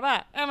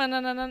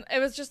 It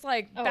was just,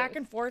 like, back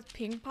and forth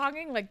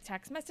ping-ponging, like,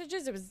 text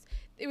messages.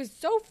 It was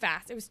so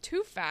fast. It was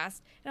too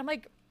fast. And I'm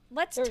like,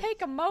 let's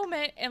take a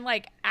moment and,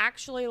 like,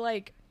 actually,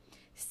 like,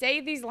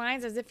 say these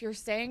lines as if you're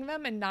saying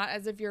them and not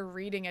as if you're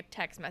reading a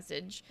text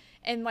message.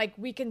 And, like,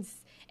 we can,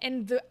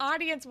 and the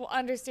audience will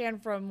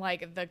understand from,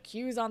 like, the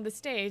cues on the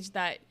stage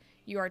that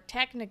you are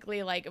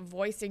technically, like,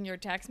 voicing your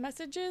text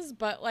messages.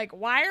 But, like,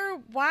 why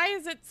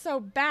is it so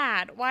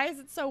bad? Why is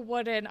it so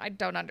wooden? I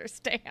don't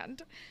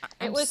understand.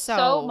 It was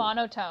so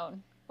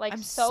monotone. Like,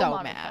 I'm so so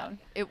monotone. mad.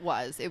 It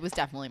was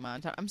definitely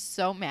monotone. I'm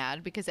so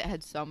mad because it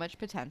had so much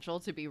potential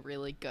to be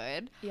really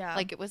good. Yeah.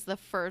 Like, it was the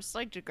first,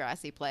 like,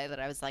 Degrassi play that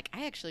I was like,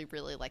 I actually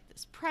really like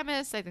this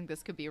premise. I think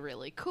this could be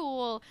really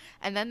cool.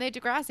 And then they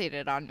Degrassi'd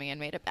it on me and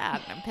made it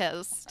bad, and I'm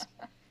pissed.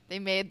 They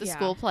made the Yeah.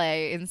 school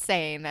play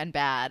insane and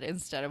bad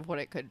instead of what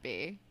it could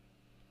be.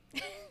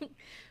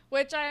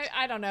 Which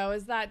I don't know.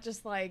 Is that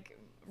just, like,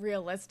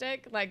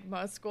 realistic? Like,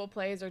 most school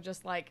plays are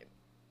just, like,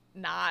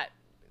 not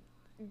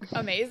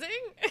amazing?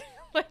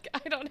 Like,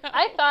 I don't know.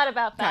 I thought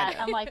about that.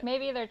 Kinda. I'm like,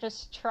 maybe they're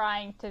just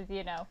trying to,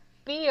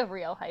 be a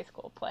real high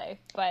school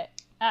play. But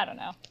I don't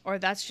know. Or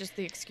that's just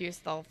the excuse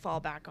they'll fall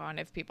back on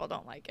if people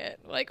don't like it.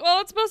 Like, well,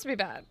 it's supposed to be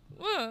bad.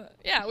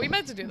 Yeah, we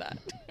meant to do that.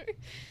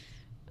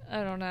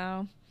 I don't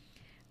know.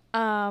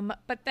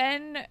 But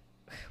then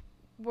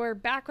we're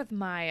back with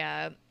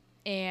Maya,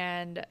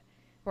 and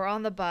we're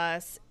on the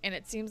bus, and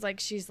it seems like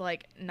she's,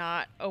 like,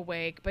 not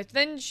awake. But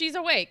then she's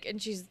awake,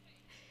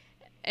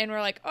 and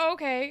we're like, oh,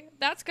 okay,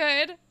 that's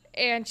good.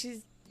 And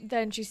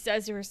then she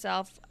says to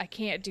herself, I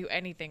can't do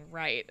anything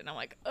right. And I'm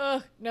like,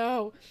 ugh,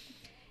 no.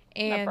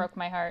 That And broke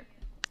my heart.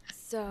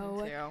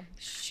 so Too.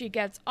 she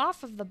gets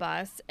off of the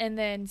bus, and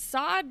then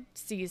Sod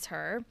sees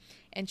her,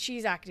 and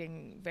she's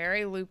acting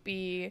very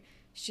loopy.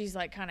 She's,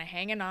 like, kind of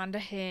hanging on to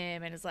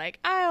him and is like,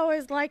 I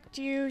always liked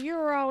you. You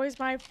were always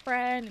my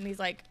friend. And he's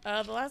like,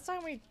 the last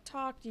time we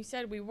talked, you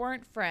said we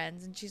weren't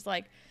friends. And she's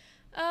like,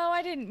 oh,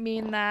 I didn't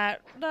mean that.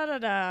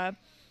 Da-da-da.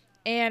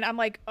 And I'm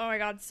like, oh, my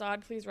God,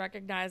 Sod, please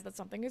recognize that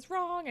something is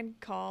wrong and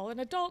call an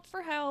adult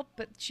for help.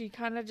 But she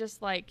kind of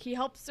just, like, he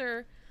helps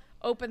her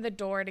open the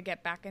door to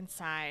get back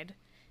inside.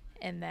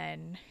 And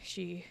then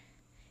she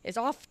is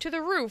off to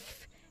the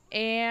roof.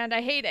 And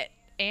I hate it.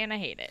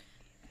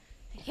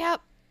 Yep,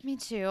 me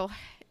too.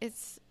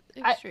 It's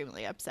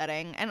extremely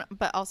upsetting.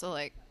 But also,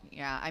 like,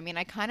 yeah, I mean,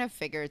 I kind of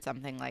figured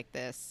something like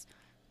this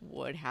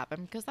would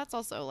happen because that's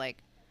also,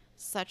 like,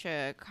 such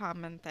a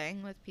common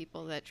thing with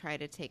people that try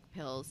to take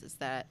pills is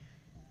that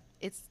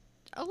it's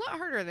a lot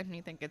harder than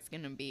you think it's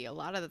going to be. A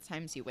lot of the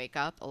times you wake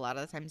up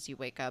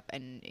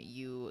and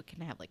you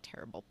can have, like,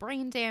 terrible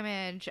brain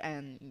damage,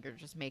 and you're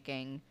just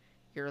making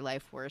your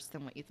life worse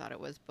than what you thought it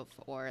was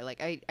before.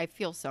 Like, I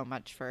feel so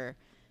much for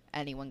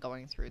anyone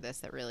going through this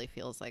that really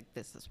feels like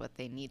this is what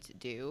they need to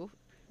do.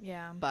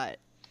 Yeah. But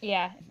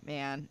Yeah.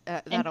 man,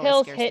 that And always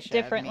pills scares the hit shit out of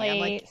me. differently. I'm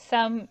like,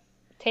 Some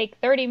take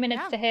 30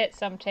 minutes Yeah. to hit,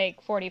 some take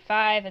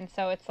 45, and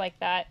so it's like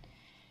that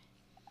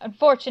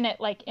unfortunate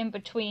like in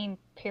between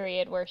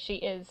period where she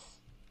is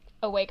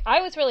awake.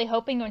 I was really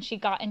hoping when she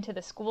got into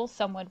the school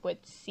someone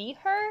would see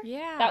her.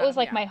 Yeah. That was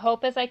like Yeah. my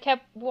hope as I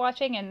kept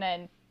watching, and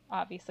then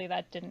obviously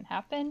that didn't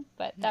happen,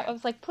 but that Yeah.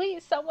 was like,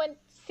 please someone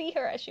see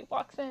her as she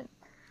walks in.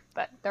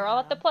 But they're all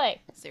at the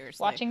play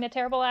seriously. watching the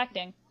terrible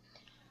acting.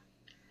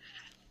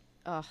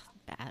 Oh,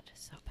 bad.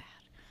 So bad.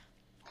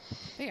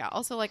 But yeah,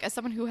 also, like, as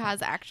someone who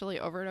has actually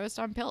overdosed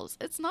on pills,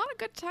 it's not a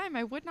good time.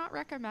 I would not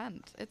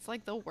recommend. It's,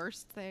 like, the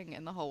worst thing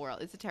in the whole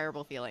world. It's a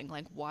terrible feeling.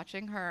 Like,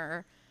 watching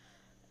her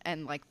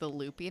and, like, the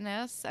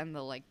loopiness and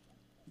the, like,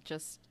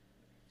 just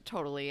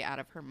totally out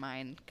of her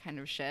mind kind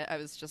of shit. I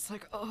was just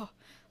like, oh,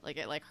 like,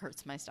 it, like,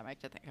 hurts my stomach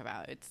to think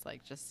about. It's,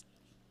 like, just,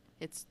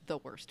 it's the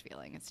worst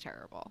feeling. It's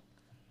terrible.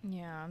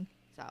 Yeah.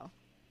 So,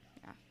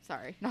 yeah,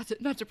 sorry. Not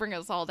to bring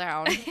us all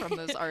down from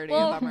this already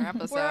Well, a bummer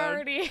episode.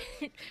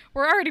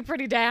 we're already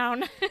pretty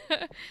down.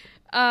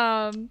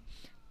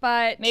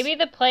 But Maybe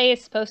the play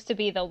is supposed to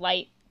be the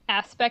light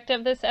aspect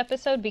of this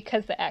episode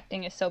because the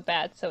acting is so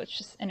bad, so it's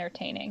just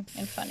entertaining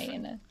and funny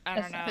in a I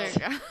don't know. There you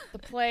go. The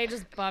play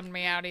just bummed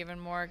me out even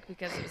more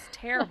because it was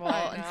terrible.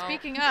 I And know.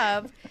 speaking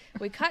of,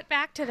 we cut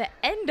back to the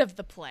end of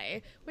the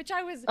play, which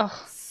I was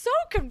so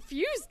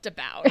confused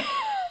about.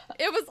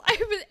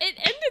 It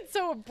ended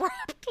so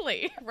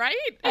abruptly, right?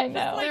 I It was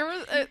know. like There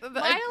was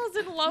Miles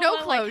and Lola no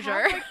like, closure.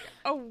 have, like,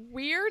 a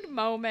weird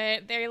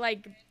moment. They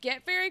like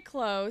get very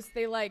close.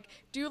 They like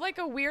do like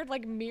a weird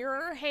like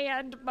mirror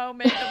hand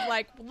moment of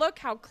like, look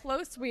how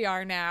close we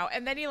are now.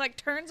 And then he like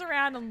turns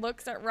around and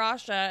looks at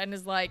Rasha and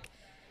is like,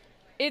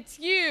 it's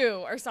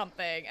you or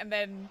something. And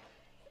then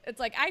it's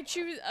like, I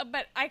choose,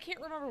 but I can't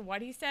remember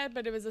what he said,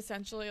 but it was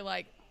essentially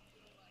like,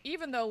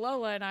 even though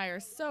Lola and I are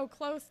so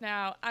close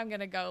now, I'm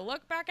going to go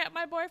look back at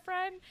my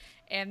boyfriend.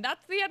 And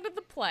that's the end of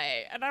the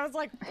play. And I was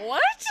like,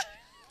 what?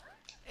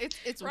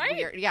 It's Right?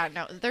 weird. Yeah,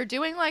 no, they're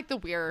doing like the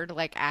weird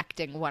like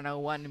acting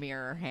 101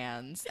 mirror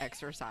hands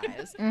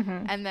exercise.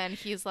 And then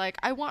he's like,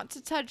 I want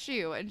to touch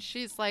you. And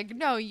she's like,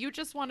 no, you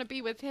just want to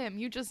be with him.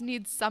 You just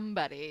need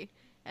somebody.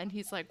 And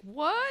he's like,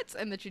 what?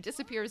 And then she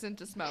disappears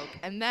into smoke.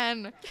 And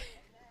then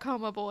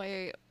Coma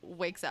Boy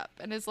wakes up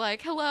and is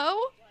like, hello?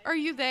 Are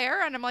you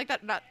there? And I'm like,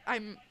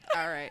 I'm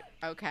all right.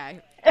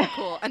 Okay,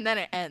 cool. And then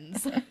it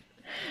ends.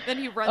 Then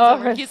he runs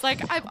over and he's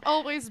like, I've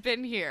always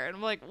been here. And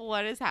I'm like,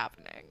 what is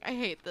happening? I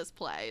hate this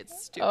play.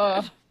 It's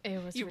stupid.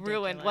 It was You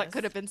ruined what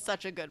could have been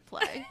such a good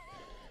play.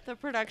 The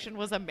production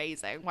was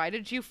amazing. Why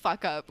did you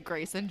fuck up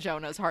Grace and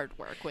Jonah's hard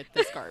work with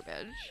this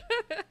garbage?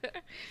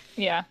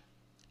 Yeah.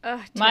 Ugh,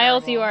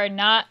 Miles, you terrible. are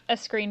not a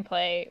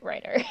screenplay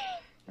writer.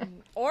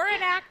 Or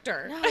an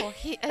actor. No,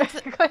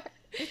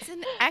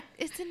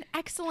 it's an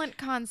excellent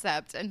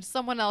concept, and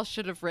someone else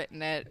should have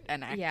written it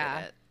and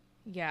acted it.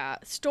 Yeah.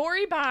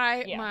 Story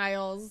by Yeah.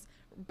 Miles,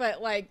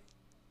 but like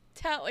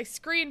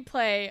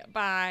screenplay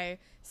by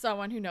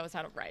someone who knows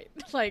how to write.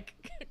 Like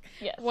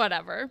Yes.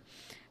 whatever.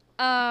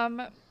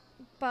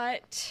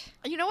 But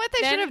You know what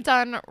they Then- should have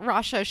done?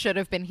 Rasha should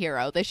have been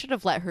hero. They should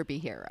have let her be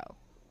hero.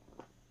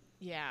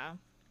 yeah.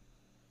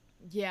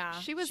 Yeah.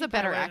 She was she a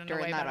better probably would've actor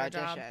done a in way that better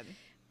job. audition.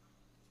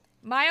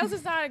 Miles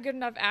is not a good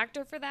enough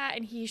actor for that,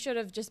 and he should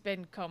have just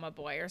been Coma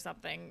Boy or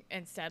something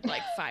and said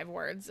like 5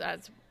 words,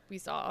 as we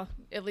saw,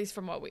 at least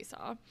from what we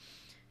saw.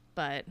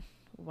 But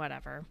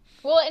whatever.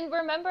 Well, and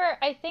remember,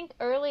 I think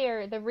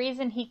earlier the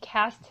reason he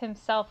cast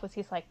himself was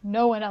he's like,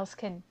 no one else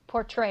can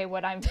portray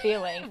what I'm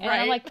feeling. And I'm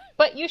Right. like,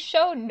 but you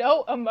show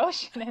no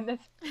emotion in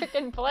this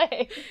freaking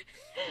play.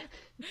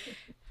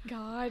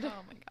 God.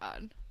 Oh my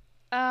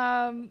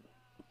god.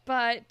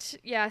 But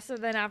yeah, so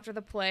then after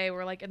the play,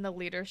 we're like in the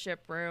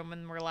leadership room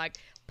and we're like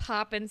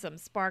popping some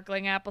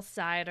sparkling apple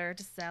cider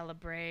to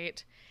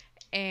celebrate.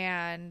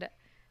 And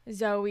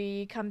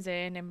Zoe comes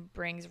in and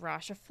brings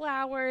Rasha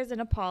flowers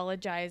and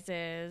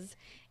apologizes.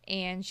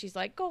 And she's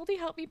like, Goldie,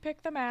 help me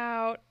pick them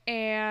out.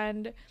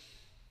 And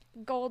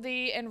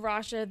Goldie and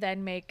Rasha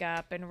then make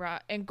up.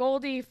 And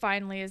Goldie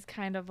finally is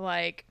kind of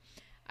like,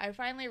 I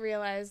finally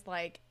realized,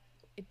 like,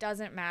 it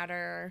doesn't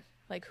matter,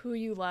 like, who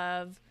you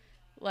love.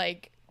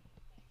 Like,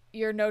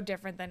 you're no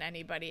different than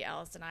anybody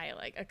else, and I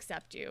like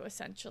accept you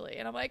essentially.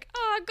 And I'm like,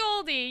 oh,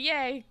 Goldie,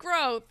 yay,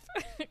 growth.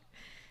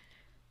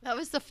 That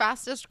was the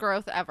fastest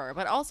growth ever,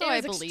 but also I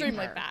It was believe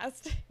extremely her.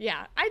 fast.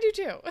 Yeah, I do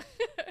too.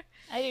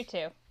 I do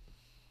too.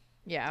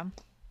 Yeah.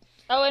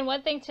 Oh, and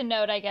one thing to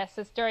note, I guess,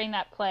 is during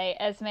that play,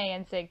 Esme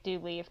and Zig do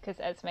leave because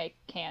Esme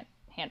can't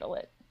handle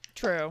it.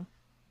 True.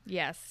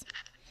 Yes.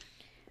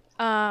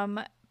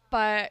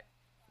 But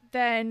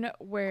then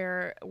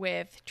we're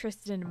with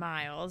Tristan and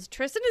Miles.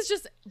 Tristan is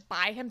just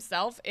by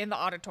himself in the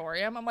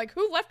auditorium. I'm like,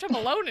 who left him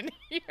alone in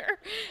here?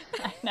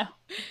 I know.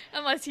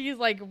 Unless he's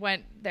like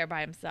went there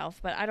by himself,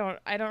 but I don't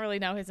really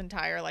know his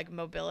entire like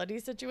mobility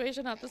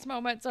situation at this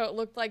moment. So it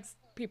looked like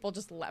people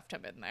just left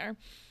him in there.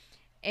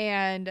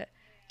 And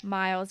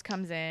Miles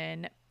comes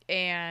in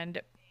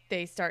and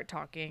they start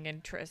talking,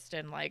 and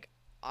Tristan like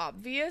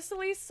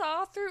obviously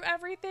saw through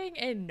everything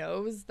and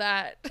knows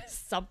that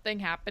something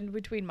happened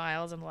between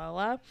Miles and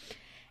Lola.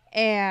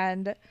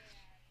 And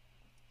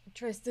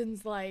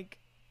Tristan's like,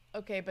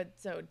 okay, but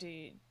so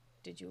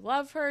did you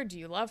love her? Do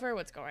you love her?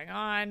 What's going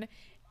on?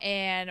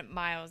 And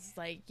Miles is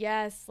like,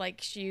 yes,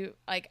 like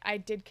I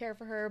did care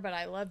for her, but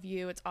I love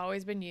you. It's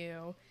always been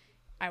you.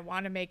 I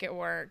want to make it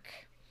work.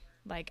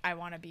 Like, I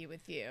want to be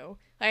with you.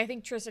 Like, I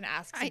think Tristan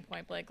asks him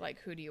point blank, like,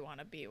 who do you want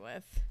to be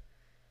with?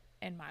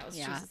 And Miles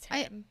chooses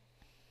him.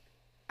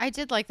 I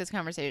did like this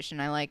conversation.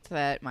 I liked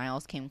that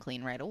Miles came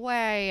clean right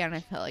away, and I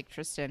felt like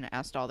Tristan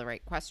asked all the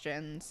right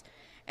questions.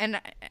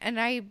 And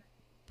I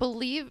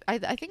believe, I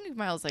think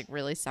Miles, like,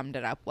 really summed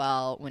it up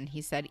well when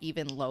he said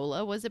even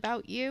Lola was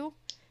about you.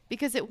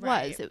 Because it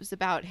was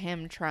about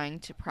him trying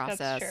to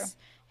process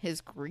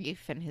his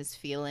grief and his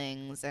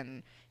feelings,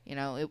 and you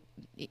know,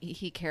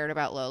 he cared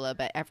about Lola,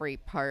 but every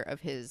part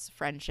of his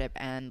friendship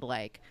and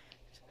like,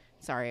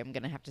 sorry, I'm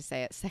gonna have to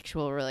say it,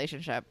 sexual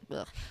relationship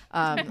with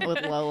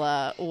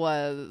Lola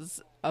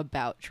was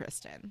about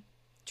Tristan.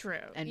 True,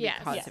 and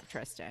because of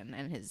Tristan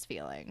and his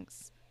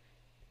feelings.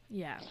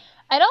 Yeah,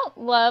 I don't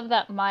love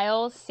that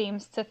Miles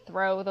seems to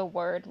throw the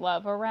word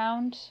love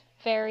around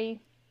very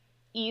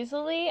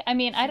easily. I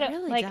mean, I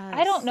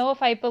don't know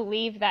if I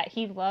believe that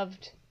he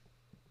loved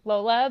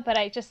Lola, but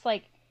I just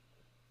like,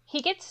 he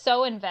gets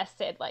so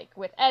invested, like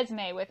with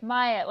Esme, with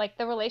Maya, like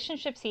the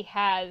relationships he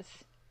has.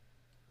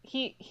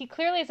 He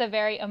clearly is a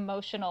very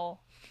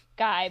emotional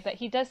guy, but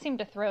he does seem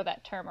to throw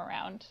that term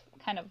around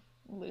kind of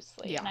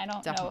loosely, and I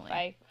don't know if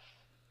I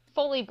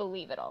fully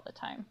believe it all the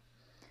time.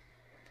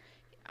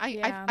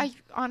 I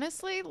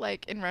honestly,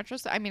 like, in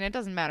retrospect, I mean, it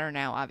doesn't matter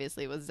now,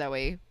 obviously, with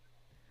Zoe.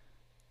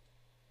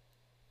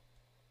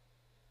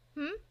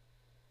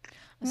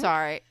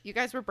 Sorry, you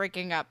guys were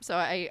breaking up, so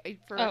I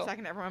for a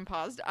second everyone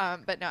paused.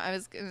 But no, I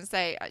was gonna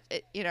say,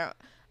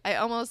 I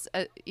almost,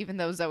 even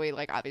though Zoe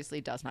like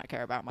obviously does not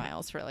care about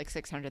Miles for like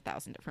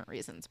 600,000 different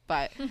reasons,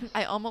 but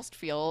I almost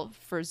feel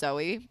for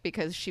Zoe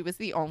because she was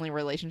the only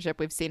relationship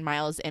we've seen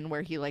Miles in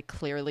where he like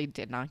clearly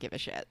did not give a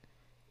shit.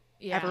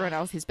 Yeah, everyone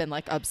else he's been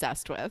like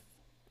obsessed with.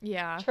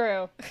 Yeah,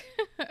 true.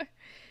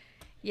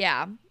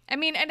 Yeah. I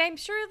mean, and I'm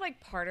sure like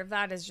part of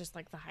that is just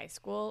like the high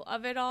school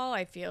of it all.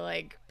 I feel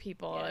like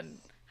people in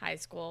high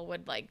school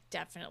would like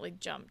definitely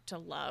jump to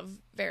love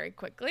very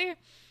quickly.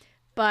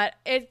 But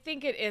I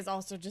think it is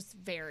also just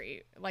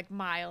very like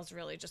Miles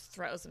really just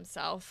throws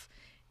himself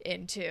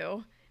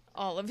into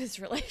all of his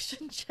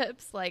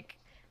relationships like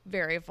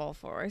very full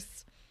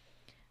force.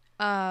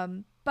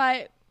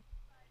 But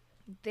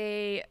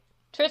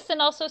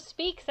Tristan also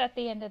speaks at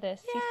the end of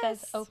this. Yes. He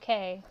says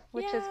okay,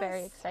 which is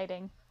very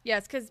exciting.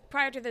 Yes, because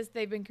prior to this,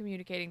 they've been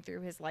communicating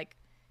through his, like,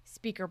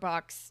 speaker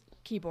box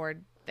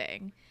keyboard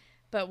thing.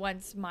 But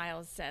once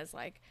Miles says,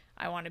 like,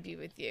 I want to be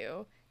with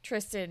you,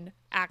 Tristan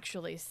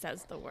actually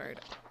says the word,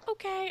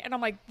 okay. And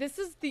I'm like, this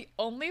is the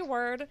only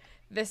word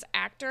this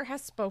actor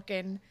has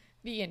spoken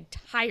the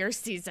entire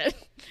season.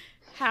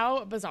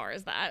 How bizarre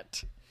is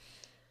that?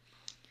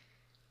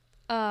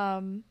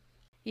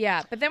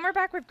 Yeah, but then we're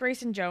back with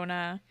Grace and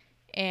Jonah,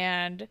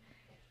 and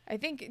I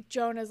think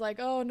Jonah's like,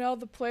 oh, now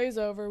the play's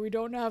over. We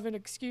don't have an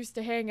excuse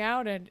to hang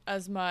out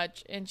as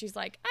much. And she's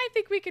like, I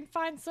think we can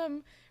find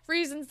some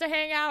reasons to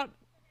hang out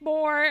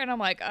more. And I'm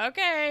like,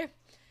 okay,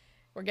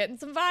 we're getting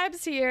some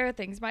vibes here.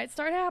 Things might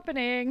start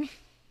happening.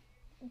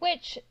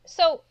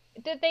 So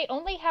did they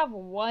only have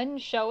one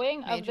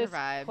showing of this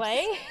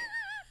play?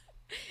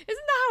 Isn't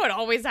that how it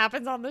always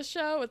happens on this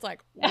show? It's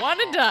like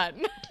one and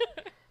done.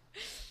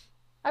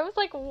 I was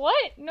like,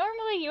 what?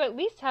 Normally you at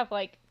least have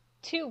like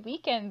 2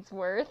 weekends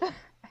worth.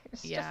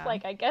 It's just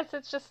like, I guess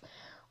it's just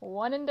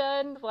one and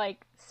done,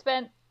 like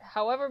spent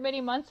however many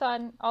months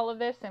on all of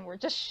this and we're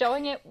just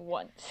showing it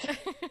once.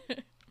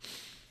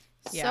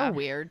 So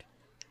weird.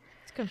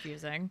 It's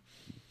confusing.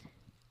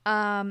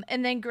 And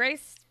then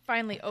Grace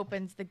finally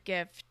opens the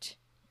gift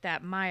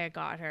that Maya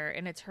got her,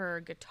 and it's her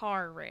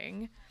guitar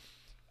ring.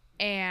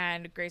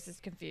 And Grace is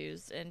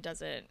confused and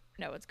doesn't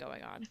know what's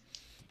going on.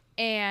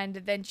 And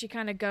then she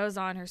kind of goes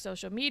on her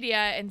social media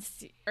and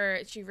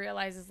she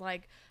realizes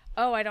like,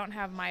 oh, I don't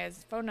have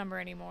Maya's phone number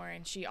anymore.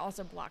 And she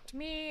also blocked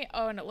me.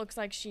 Oh, and it looks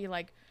like she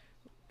like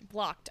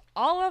blocked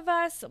all of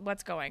us.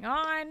 What's going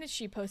on?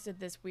 She posted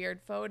this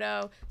weird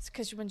photo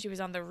because when she was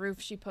on the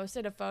roof, she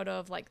posted a photo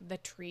of like the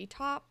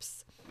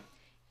treetops.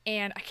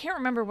 And I can't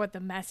remember what the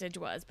message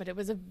was, but it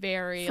was a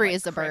very free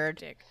as a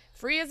bird.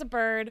 Free as a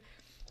bird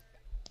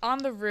on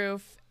the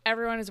roof.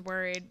 Everyone is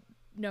worried.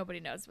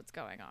 Nobody knows what's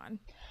going on.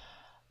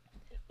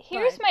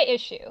 Here's my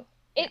issue.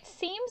 It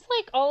seems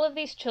like all of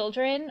these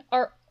children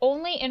are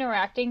only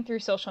interacting through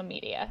social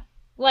media.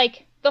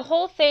 Like, the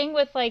whole thing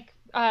with, like,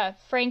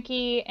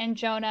 Frankie and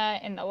Jonah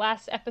in the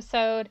last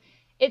episode,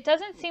 it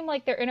doesn't seem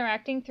like they're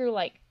interacting through,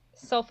 like,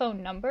 cell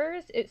phone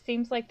numbers. It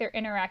seems like they're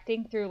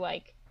interacting through,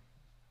 like,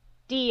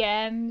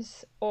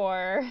 DMs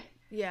or,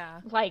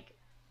 like,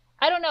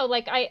 I don't know.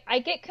 Like, I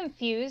get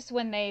confused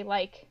when they,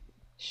 like,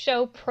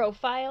 show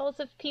profiles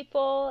of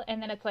people,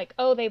 and then it's like,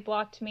 oh, they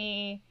blocked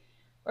me,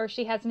 or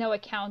she has no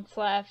accounts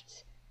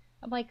left.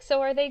 I'm like, so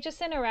are they just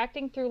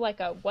interacting through like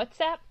a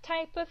WhatsApp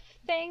type of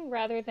thing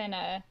rather than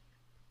an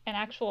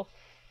actual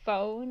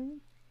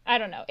phone? I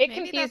don't know. It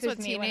Maybe confuses that's what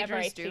me whenever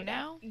I teenagers see do that.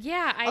 now.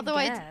 Yeah, I Although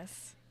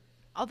guess.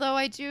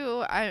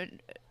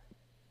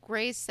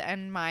 Grace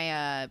and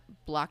Maya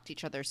blocked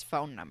each other's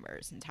phone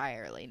numbers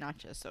entirely, not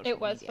just social media. It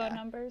was phone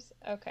numbers?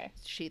 Okay.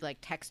 She like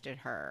texted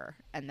her,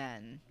 and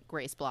then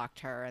Grace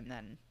blocked her, and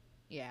then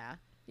yeah.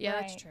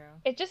 Yeah, that's Right.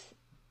 true.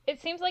 It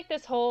seems like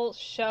this whole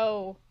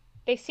show,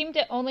 they seem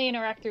to only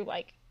interact through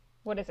like,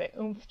 what is it,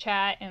 Oomph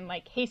Chat and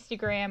like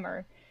Hastygram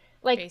or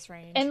like, Face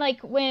range. and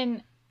like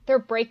when they're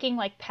breaking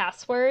like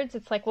passwords,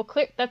 it's like, well,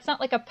 that's not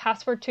like a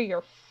password to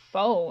your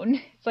phone.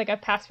 It's like a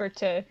password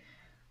to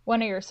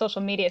one of your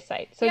social media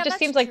sites. So Yeah, it just that's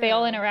seems like they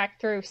all true.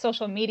 interact through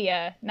social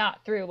media,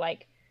 not through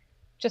like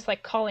just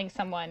like calling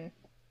someone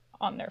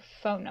on their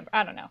phone number.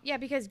 I don't know. Yeah,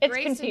 because It's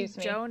Grace and confused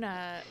me.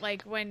 Jonah,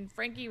 like when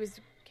Frankie was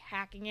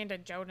hacking into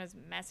Jonah's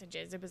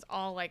messages, it was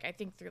all like, I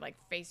think through like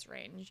face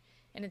range.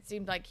 And it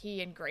seemed like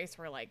he and Grace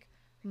were like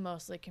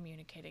mostly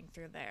communicating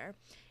through there.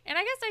 And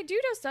I guess I do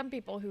know some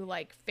people who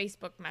like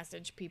Facebook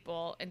message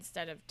people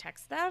instead of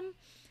text them.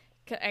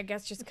 I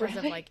guess just because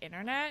of Really? like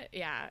internet.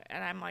 Yeah.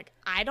 And I'm like,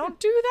 I don't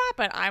do that,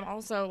 but I'm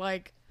also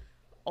like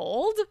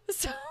old.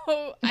 So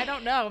I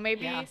don't know.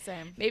 Maybe, Yeah,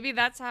 same. maybe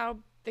that's how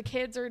the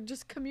kids are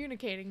just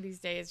communicating these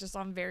days, just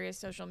on various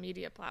social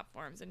media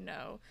platforms and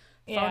no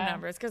phone Yeah.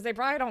 numbers, because they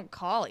probably don't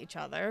call each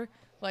other.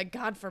 Like,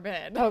 God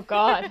forbid. Oh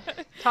God,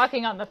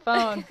 talking on the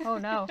phone. Oh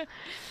no.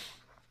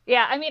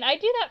 Yeah, I mean, I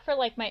do that for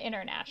like my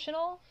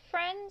international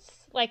friends.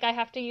 Like I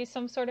have to use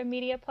some sort of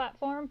media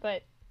platform,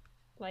 but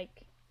like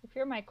if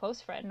you're my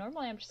close friend,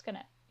 normally I'm just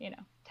gonna,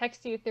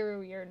 text you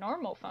through your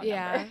normal phone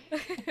Yeah.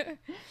 number.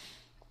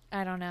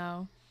 I don't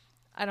know.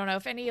 I don't know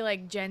if any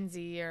like Gen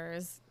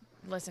Zers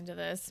listen to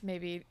this,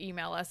 maybe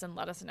email us and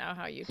let us know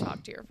how you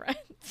talk to your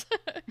friends.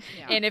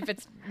 Yeah. And if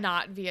it's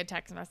not via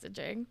text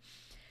messaging.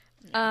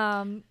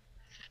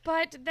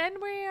 But then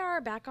we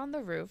are back on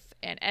the roof,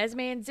 and Esme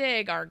and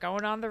Zig are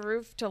going on the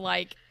roof to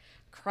like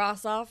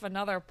cross off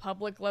another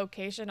public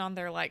location on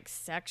their like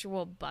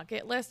sexual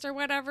bucket list or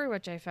whatever,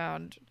 which I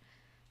found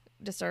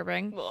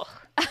disturbing.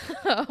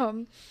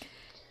 Ugh.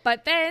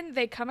 But then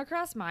they come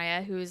across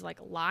Maya, who's like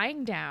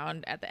lying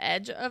down at the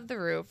edge of the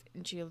roof,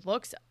 and she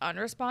looks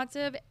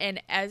unresponsive.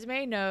 And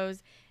Esme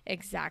knows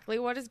exactly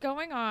what is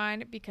going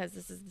on because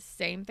this is the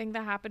same thing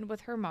that happened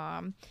with her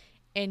mom.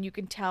 And you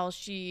can tell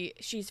she's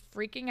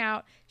freaking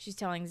out. She's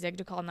telling Zig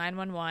to call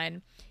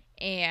 911.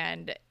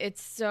 And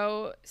it's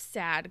so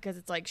sad because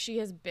it's like she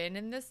has been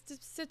in this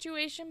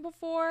situation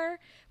before,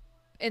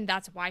 and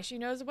that's why she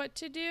knows what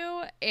to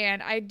do.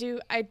 And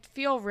I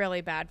feel really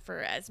bad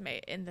for Esme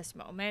in this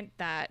moment,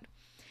 that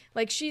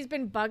like she's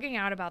been bugging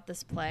out about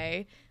this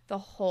play the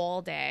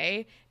whole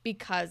day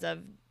because of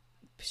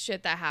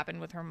shit that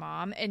happened with her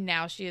mom, and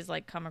now she has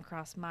like come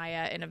across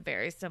Maya in a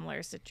very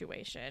similar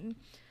situation.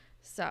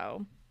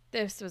 So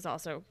this was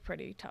also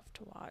pretty tough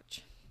to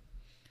watch.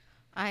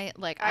 I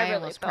I really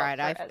almost felt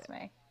cried. for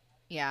Esme.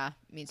 Yeah,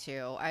 me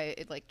too.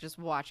 Like just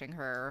watching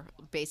her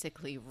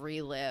basically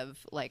relive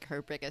like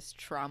her biggest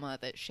trauma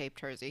that shaped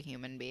her as a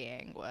human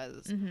being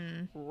was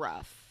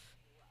rough.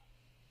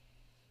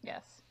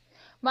 Yes.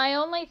 My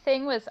only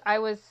thing was I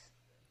was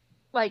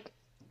like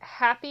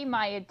happy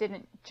Maya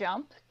didn't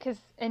jump, because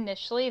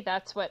initially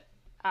that's what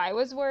I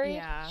was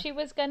worried she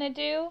was gonna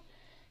do.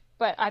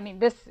 But I mean,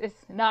 this is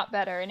not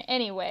better in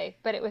any way.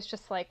 But it was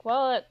just like,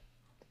 well,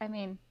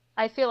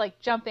 I feel like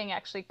jumping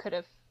actually could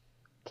have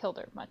killed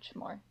her much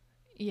more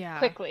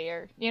quickly,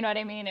 or you know what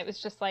I mean? It was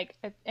just like,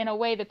 in a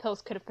way, the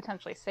pills could have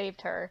potentially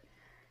saved her,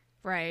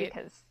 Right.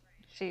 because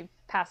she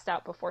passed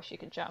out before she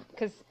could jump.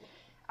 Because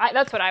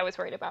that's what I was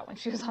worried about when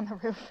she was on the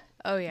roof.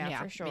 Oh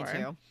yeah, for sure. Me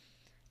too.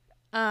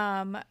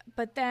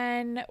 But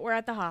then we're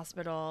at the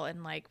hospital,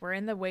 and like we're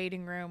in the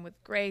waiting room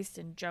with Grace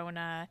and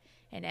Jonah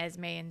and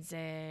Esme and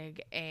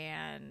Zig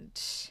and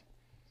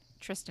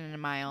Tristan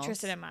and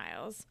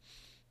Miles.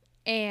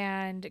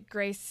 And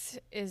Grace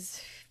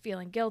is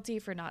feeling guilty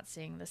for not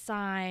seeing the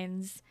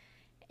signs,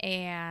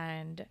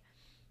 and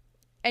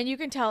you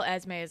can tell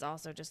Esme is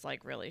also just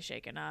like really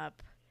shaken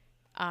up.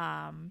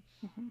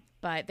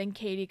 But then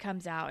Katie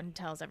comes out and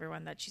tells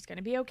everyone that she's going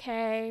to be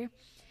okay,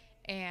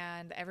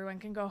 and everyone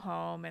can go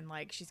home, and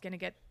like she's going to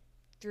get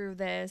through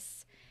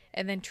this.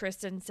 And then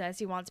Tristan says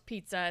he wants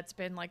pizza. It's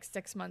been like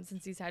 6 months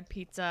since he's had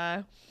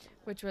pizza,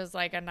 which was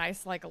like a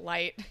nice like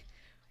light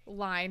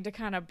line to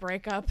kind of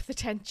break up the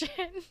tension.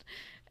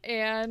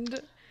 And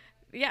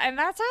yeah, and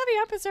that's how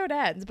the episode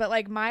ends. But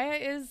like Maya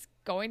is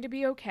going to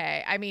be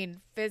okay. I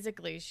mean,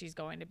 physically she's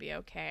going to be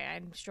okay.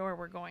 I'm sure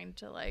we're going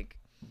to like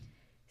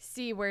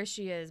see where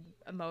she is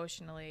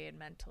emotionally and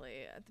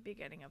mentally at the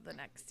beginning of the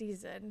next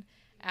season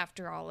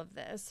after all of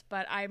this.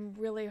 But I'm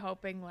really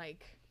hoping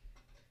like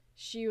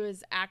she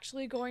was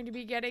actually going to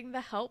be getting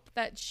the help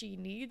that she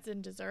needs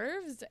and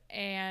deserves,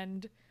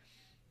 and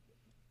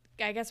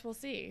I guess we'll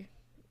see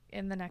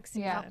in the next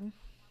season.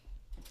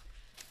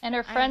 And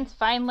her friends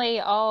finally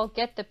all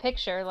get the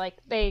picture. Like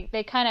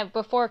they kind of,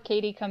 before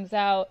Katie comes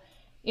out,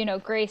 you know,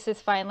 Grace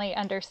is finally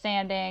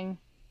understanding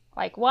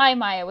like why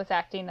Maya was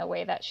acting the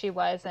way that she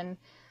was. And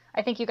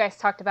I think you guys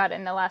talked about it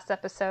in the last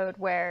episode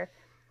where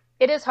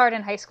it is hard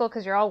in high school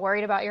because you're all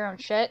worried about your own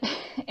shit.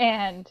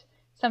 And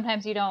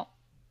sometimes you don't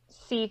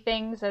see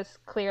things as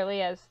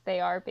clearly as they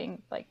are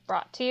being like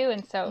brought to you.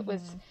 And so it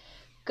was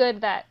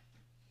good that,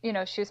 you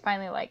know, she was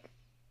finally like,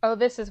 oh,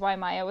 this is why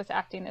Maya was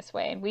acting this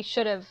way. And we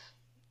should have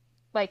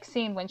like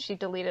seen when she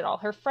deleted all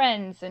her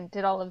friends and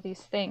did all of these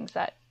things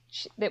that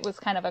it was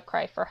kind of a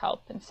cry for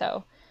help. And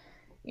so,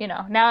 you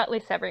know, now at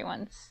least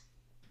everyone's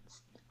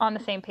on the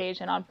same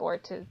page and on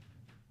board to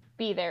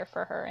be there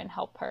for her and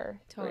help her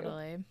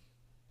Totally.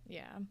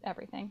 Yeah.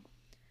 everything.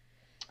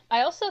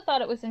 I also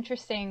thought it was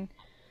interesting.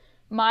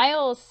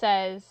 Miles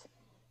says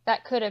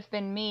that could have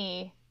been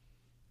me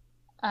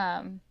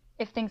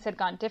if things had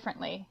gone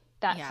differently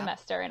that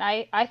semester. And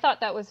I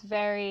thought that was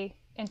very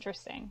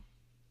interesting.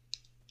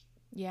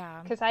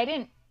 Yeah. Because I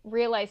didn't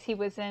realize he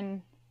was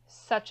in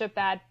such a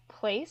bad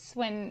place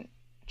when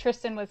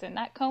Tristan was in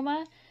that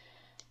coma.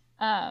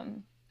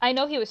 I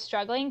know he was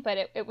struggling,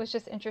 but it was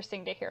just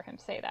interesting to hear him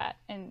say that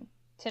and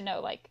to know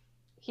like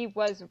he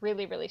was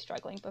really, really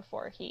struggling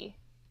before he,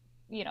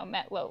 you know,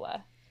 met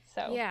Lola.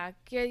 So yeah,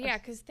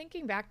 because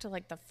thinking back to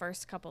like the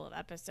first couple of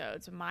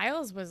episodes,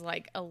 Miles was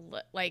like a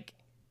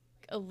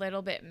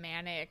little bit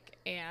manic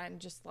and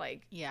just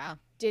like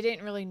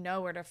didn't really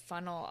know where to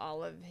funnel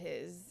all of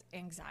his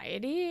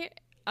anxiety.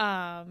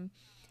 And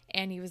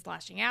he was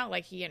lashing out,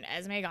 like he and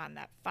Esme got in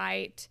that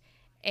fight,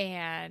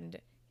 and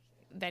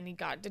then he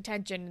got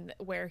detention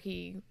where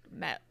he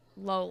met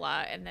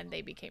Lola, and then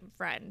they became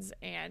friends,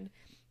 and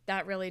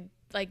that really,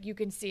 like, you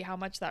can see how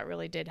much that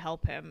really did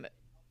help him,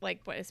 like,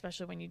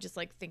 especially when you just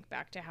like think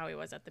back to how he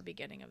was at the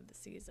beginning of the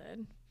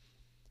season.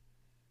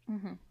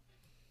 It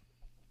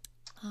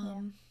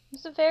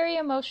was a very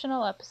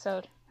emotional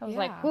episode. I was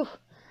like, whew.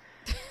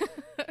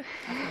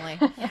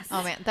 Definitely. Yes.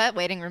 Oh man, that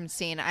waiting room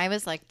scene, I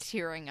was like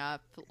tearing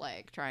up,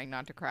 like trying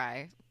not to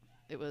cry.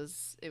 It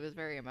was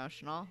very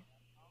emotional.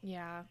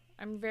 Yeah,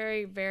 I'm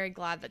very, very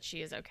glad that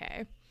she is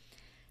okay.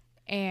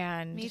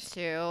 And me too.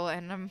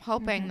 And I'm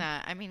hoping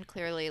that, I mean,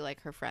 clearly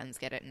like her friends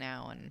get it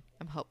now, and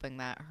I'm hoping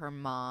that her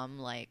mom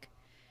like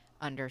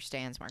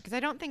understands more, because I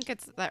don't think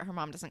it's that her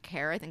mom doesn't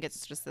care. I think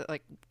it's just that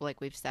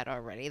like we've said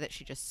already, that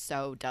she just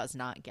so does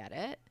not get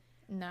it.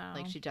 No,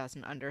 like she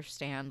doesn't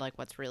understand like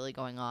what's really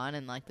going on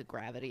and like the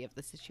gravity of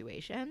the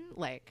situation.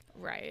 Like,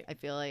 right. I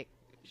feel like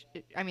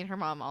I mean, her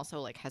mom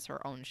also like has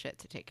her own shit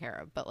to take care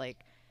of, but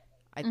like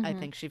I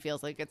think she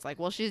feels like it's like,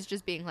 well, she's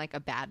just being like a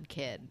bad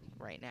kid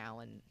right now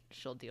and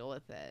she'll deal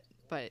with it.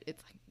 But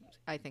it's like,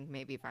 I think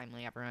maybe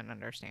finally everyone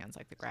understands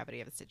like the gravity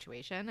of the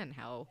situation and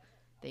how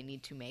they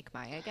need to make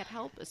Maya get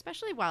help,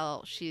 especially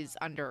while she's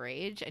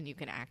underage and you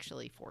can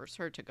actually force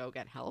her to go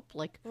get help.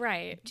 Like,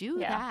 do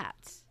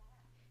that.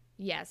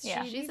 Yes,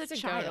 yeah. She's a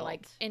child. Go to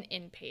like an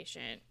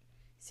inpatient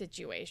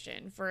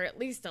situation for at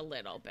least a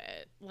little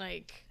bit.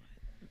 Like,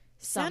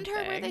 send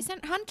her where they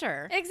sent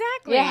Hunter.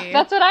 Exactly. Yeah,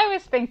 that's what I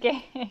was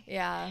thinking.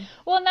 Yeah.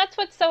 Well, and that's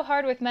what's so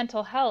hard with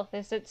mental health,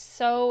 is it's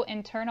so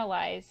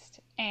internalized,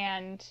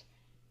 and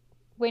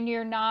when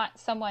you're not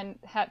someone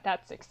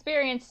that's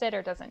experienced it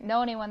or doesn't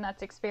know anyone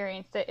that's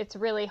experienced it, it's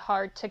really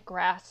hard to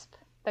grasp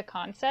the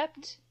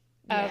concept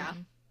of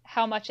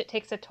how much it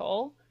takes a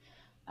toll.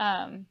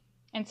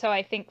 And so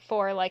I think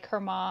for like her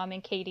mom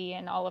and Katie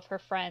and all of her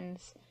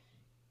friends,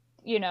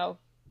 you know,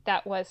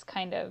 that was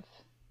kind of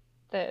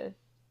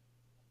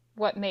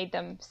what made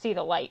them see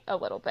the light a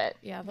little bit.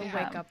 Yeah, the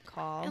wake up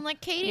call. And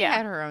like Katie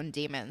had her own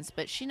demons,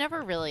 but she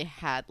never really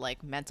had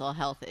like mental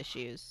health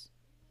issues.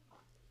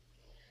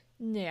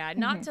 Yeah,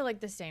 not to like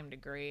the same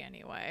degree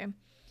anyway.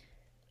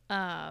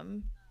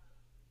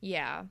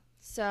 Yeah.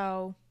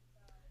 So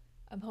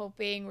I'm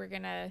hoping we're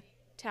going to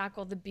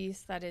tackle the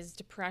beast that is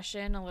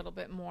depression a little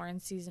bit more in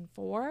season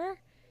 4.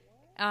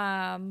 But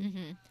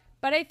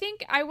I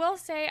think I will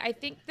say I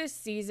think this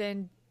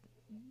season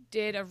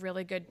did a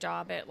really good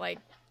job at like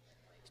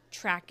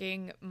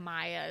tracking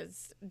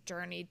Maya's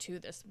journey to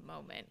this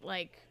moment.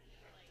 Like,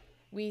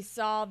 we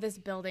saw this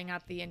building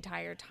up the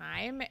entire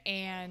time,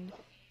 and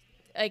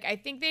like I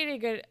think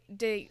they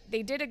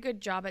did a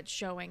good job at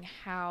showing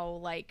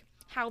how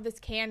this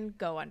can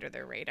go under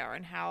their radar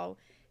and how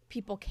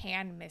people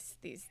can miss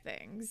these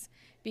things,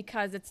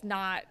 because it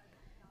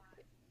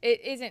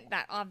isn't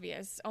that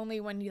obvious. Only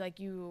when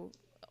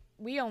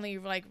we only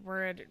like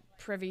were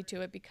privy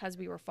to it because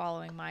we were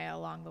following Maya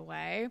along the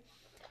way.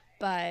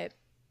 But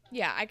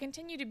yeah, I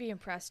continue to be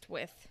impressed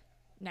with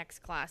Next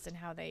Class and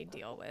how they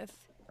deal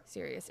with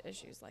serious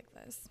issues like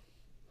this.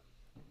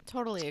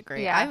 Totally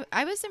agree. Yeah.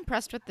 I was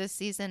impressed with this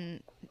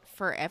season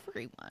for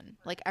everyone.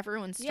 Like,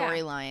 everyone's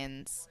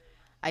storylines,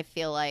 I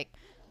feel like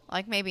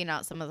maybe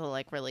not some of the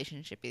like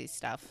relationshipy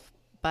stuff,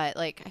 but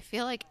like I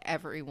feel like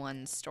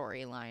everyone's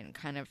storyline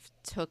kind of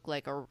took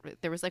like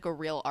there was like a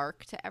real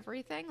arc to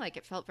everything. Like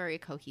it felt very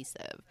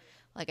cohesive.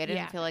 Like I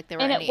didn't feel like there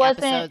were And it any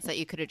wasn't- episodes that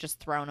you could have just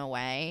thrown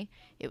away.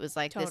 It was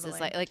like this is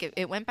Totally. like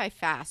it went by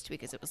fast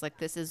because it was like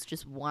this is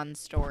just one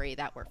story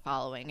that we're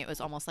following. It was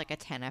almost like a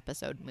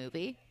 10-episode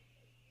movie.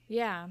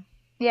 Yeah.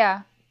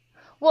 Yeah.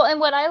 Well, and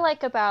what I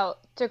like about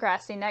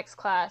Degrassi Next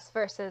Class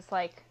versus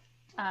like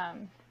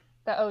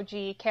the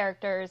OG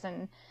characters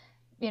and,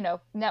 you know,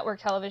 network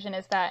television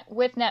is that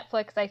with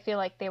Netflix, I feel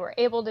like they were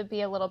able to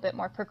be a little bit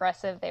more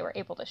progressive. They were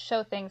able to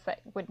show things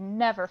that would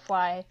never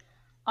fly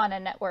on a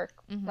network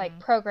like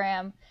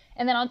program.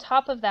 And then on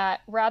top of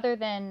that, rather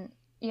than,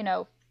 you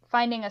know,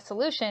 finding a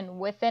solution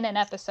within an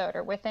episode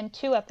or within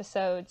 2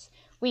 episodes,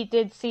 we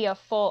did see a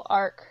full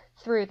arc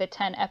through the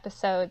 10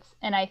 episodes.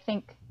 And I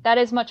think that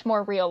is much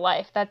more real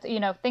life. That's, you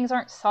know, things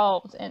aren't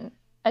solved in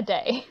a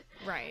day.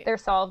 Right. They're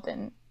solved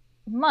in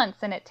months,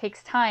 and it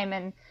takes time.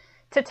 And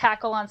to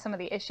tackle on some of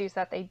the issues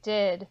that they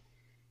did,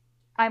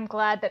 I'm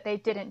glad that they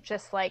didn't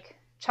just like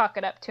chalk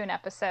it up to an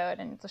episode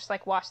and just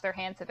like wash their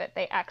hands of it.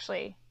 They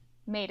actually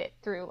made it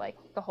through like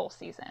the whole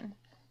season.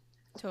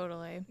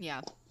 Totally.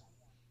 Yeah.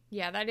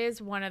 Yeah, that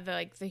is one of the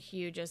like the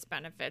hugest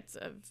benefits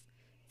of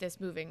this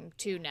moving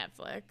to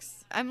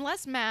Netflix. I'm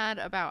less mad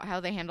about how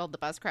they handled the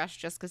bus crash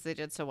just because they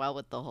did so well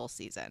with the whole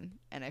season,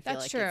 and I feel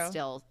That's like true. it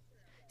still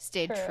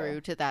stayed True.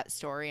 true to that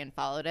story and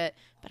followed it.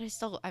 But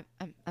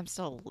I'm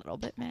still a little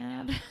bit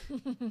mad.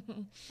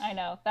 I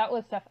know that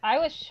was stuff. I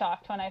was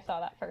shocked when I saw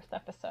that first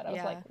episode. I was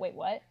Yeah. like, wait,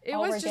 what? It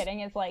All was we're just-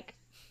 getting is like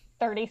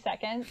 30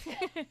 seconds.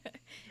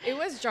 It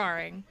was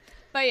jarring.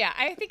 But yeah,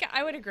 I think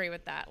I would agree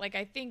with that. Like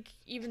I think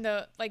even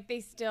though like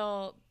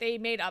they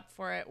made up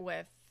for it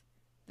with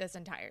this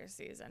entire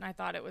season. I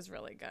thought it was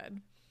really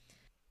good.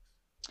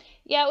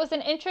 Yeah, it was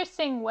an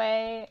interesting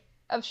way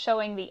of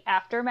showing the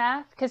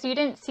aftermath because you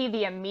didn't see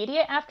the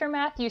immediate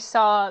aftermath. You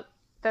saw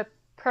the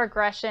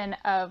progression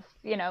of,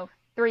 you know,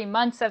 3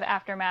 months of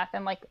aftermath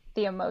and like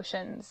the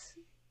emotions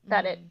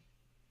that it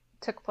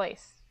took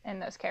place in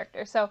those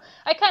characters. So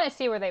I kind of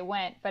see where they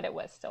went, but it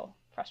was still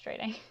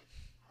frustrating.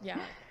 Yeah.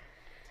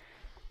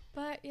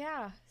 But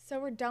yeah, so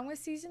we're done with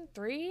season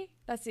 3.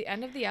 That's the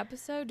end of the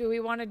episode. Do we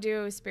want to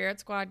do Spirit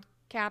Squad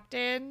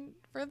Captain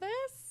for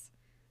this?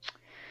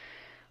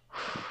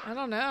 I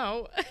don't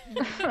know.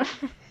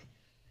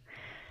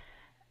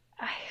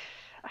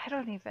 I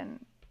don't even.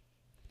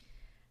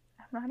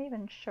 I'm not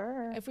even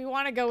sure. If we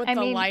want to go with I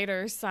the mean-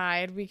 lighter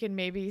side, we can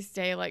maybe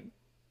stay like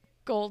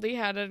Goldie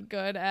had a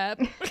good ep.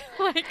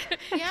 Like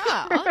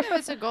Yeah, I'll give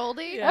it to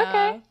Goldie.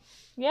 yeah. Okay.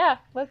 Yeah,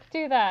 let's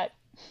do that.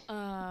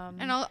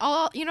 And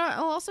I'll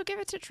also give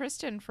it to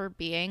Tristan for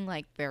being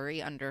like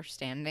very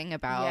understanding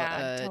about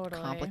Yeah, a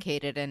totally.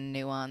 complicated and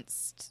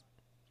nuanced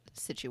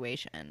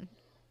situation.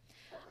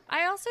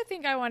 I also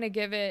think I want to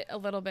give it a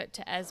little bit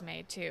to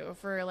Esme too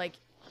for like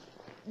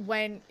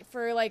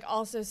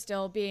also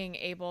still being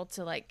able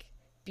to like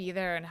be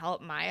there and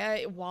help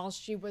Maya while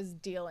she was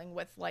dealing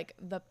with like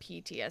the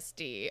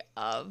PTSD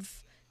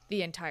of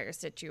the entire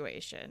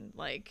situation,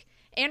 like,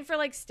 and for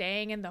like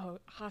staying in the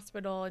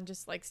hospital and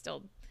just like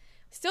still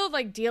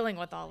like dealing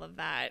with all of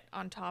that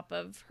on top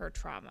of her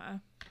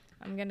trauma.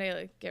 I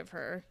gotta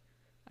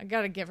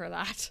give her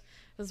that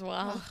as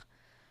well.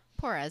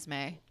 Poor Esme.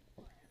 I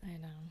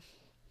know.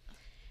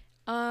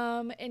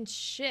 And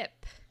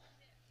ship.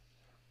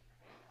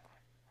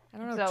 I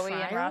don't know. Zoe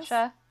and Trials?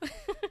 Rasha.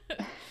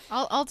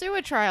 I'll do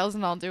a Trials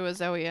and I'll do a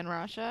Zoe and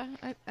Rasha.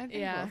 I think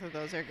Yeah. both of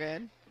those are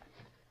good.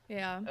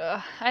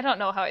 Yeah. I don't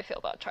know how I feel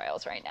about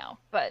Trials right now,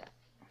 but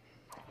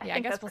Yeah, I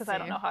think that's because I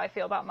don't know how I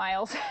feel about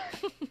Miles.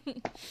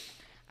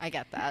 I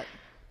get that.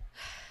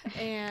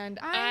 And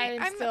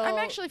I'm I'm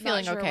actually not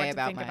feeling sure okay what to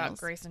about think about Miles.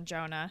 Grace and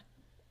Jonah.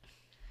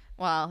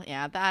 Well,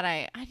 yeah, that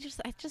I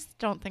just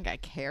don't think I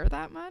care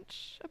that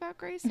much about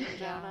Grace and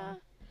Jonah.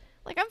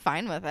 Like, I'm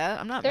fine with it.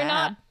 I'm not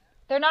mad.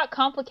 They're not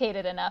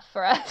complicated enough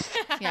for us.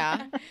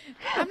 Yeah.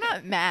 I'm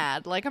not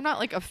mad. Like, I'm not,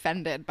 like,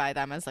 offended by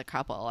them as a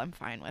couple. I'm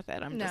fine with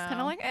it. I'm just kind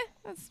No. of like,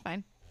 that's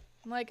fine.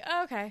 I'm like,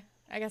 oh, okay,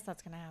 I guess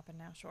that's gonna happen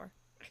now. Sure.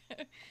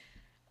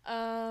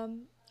 All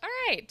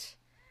right.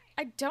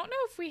 I don't know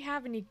if we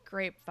have any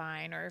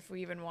grapevine or if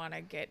we even want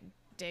to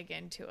dig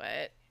into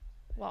it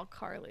while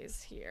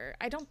Carly's here.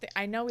 I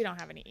know we don't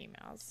have any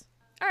emails.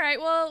 All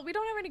right, well, we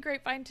don't have any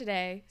grapevine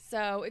today.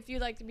 So if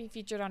you'd like to be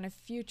featured on a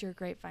future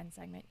grapevine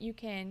segment, you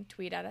can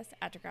tweet at us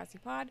at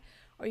DegrassiPod,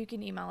 or you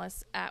can email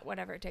us at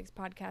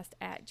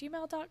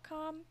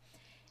whateverittakespodcast@gmail.com.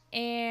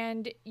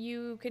 And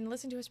you can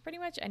listen to us pretty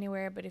much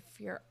anywhere, but if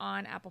you're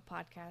on Apple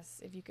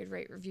Podcasts, if you could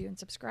rate, review, and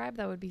subscribe,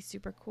 that would be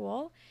super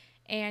cool.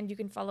 And you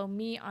can follow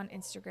me on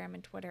Instagram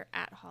and Twitter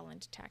at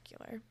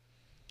HollandTacular.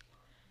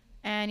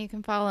 And you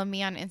can follow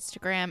me on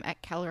Instagram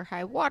at Keller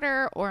High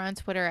Water or on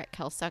Twitter at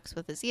KelSucks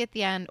with a Z at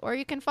the end. Or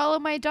you can follow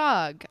my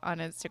dog on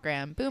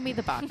Instagram, Boomy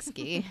the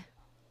Boxkey.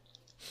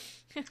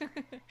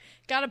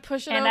 Gotta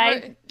push it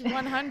And over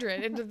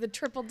 100 into the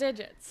triple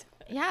digits.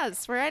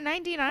 Yes, we're at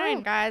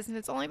 99, guys, and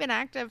it's only been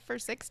active for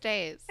 6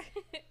 days.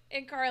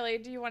 And Carly,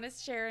 do you want to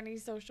share any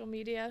social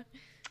media?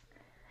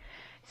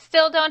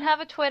 Still don't have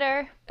a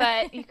Twitter,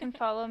 but you can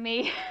follow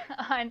me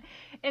on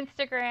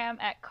Instagram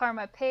at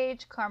Karma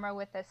Page, Karma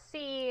with a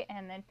C,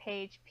 and then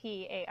Page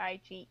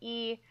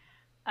Paige.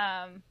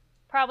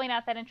 Probably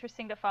not that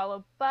interesting to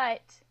follow,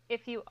 but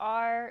if you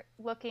are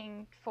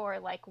looking for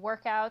like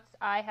workouts,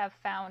 I have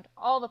found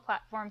all the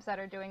platforms that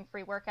are doing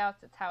free workouts.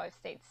 It's how I've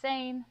stayed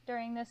sane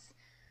during this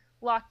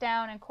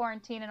lockdown and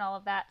quarantine and all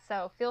of that.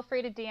 So feel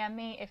free to DM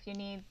me if you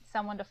need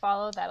someone to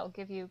follow that'll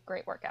give you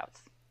great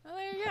workouts. Well,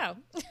 there you go.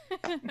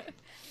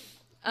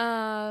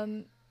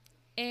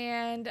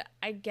 And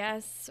I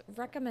guess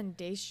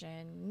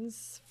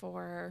recommendations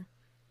for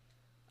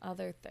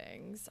other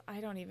things.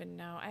 I don't even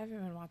know. I haven't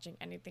been watching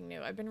anything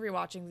new. I've been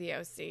rewatching The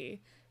OC.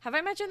 Have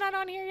I mentioned that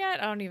on here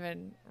yet? I don't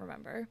even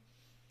remember.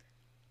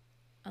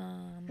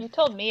 You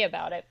told me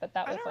about it, but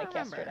that was like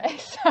remember. yesterday.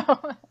 So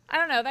I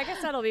don't know. I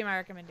guess that'll be my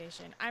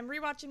recommendation. I'm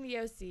rewatching The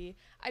OC.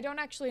 I don't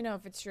actually know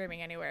if it's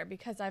streaming anywhere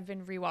because I've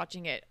been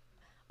rewatching it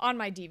on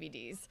my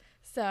DVDs.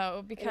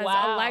 So because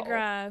Wow.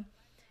 Allegra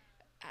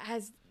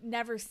has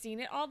never seen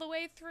it all the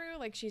way through,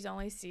 like she's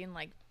only seen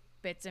like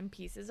bits and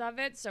pieces of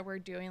it. So we're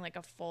doing like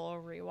a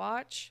full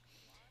rewatch,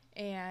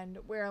 and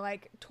we're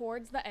like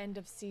towards the end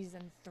of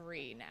season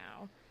 3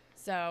 now.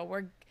 So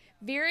we're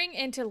veering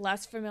into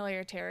less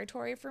familiar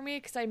territory for me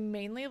because I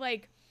mainly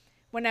like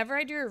whenever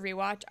I do a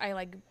rewatch, I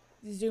like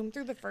zoom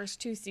through the first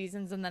 2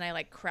 seasons and then I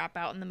like crap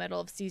out in the middle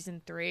of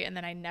season 3 and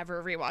then I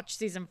never rewatch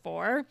season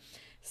 4.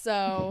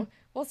 So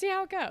we'll see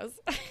how it goes.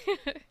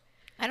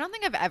 I don't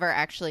think I've ever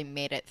actually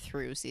made it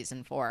through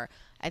season 4.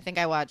 I think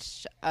I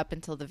watched up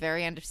until the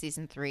very end of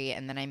season 3,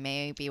 and then I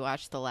maybe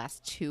watched the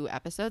last 2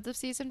 episodes of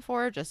season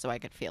 4 just so I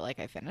could feel like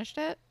I finished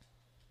it.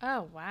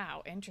 Oh,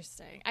 wow.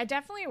 Interesting. I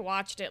definitely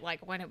watched it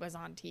like when it was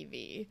on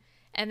TV.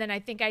 And then I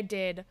think I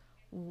did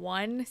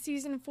one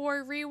season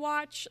 4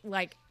 rewatch,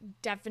 like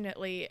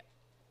definitely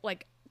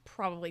like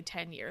probably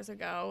 10 years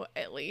ago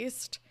at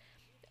least.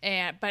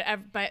 And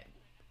but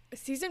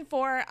season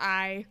 4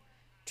 I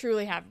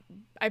barely have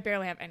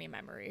any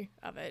memory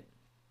of it.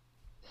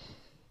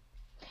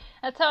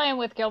 that's how I am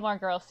with Gilmore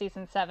Girls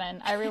season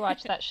 7. I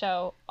rewatch that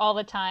show all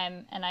the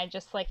time, and I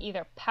just like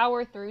either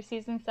power through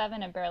season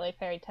 7 and barely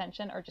pay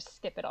attention, or just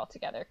skip it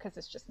altogether because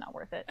it's just not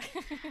worth it.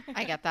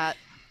 I get that.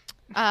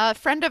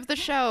 Friend of the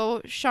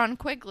show, Sean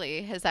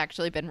Quigley, has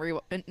actually been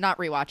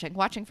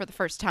watching for the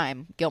first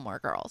time Gilmore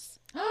Girls.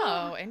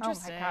 Oh, Oh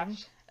interesting. my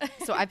gosh.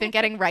 So I've been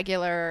getting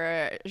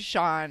regular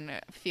Sean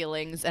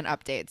feelings and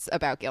updates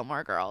about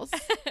Gilmore Girls.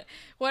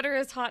 What are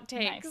his hot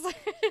takes?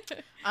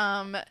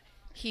 Nice.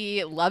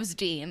 He loves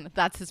Dean.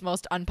 That's his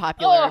most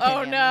unpopular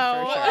opinion,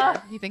 no. for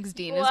sure. He thinks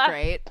Dean is What?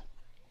 great.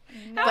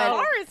 How But-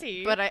 far is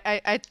he? But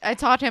I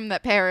taught him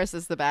that Paris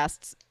is the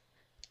best.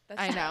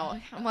 That's I know.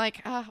 I'm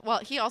like, well,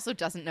 he also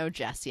doesn't know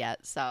Jess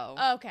yet, so.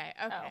 Okay.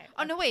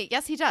 Oh, no, wait.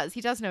 Yes, he does.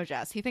 He does know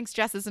Jess. He thinks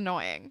Jess is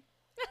annoying.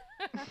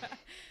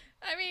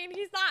 I mean,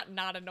 he's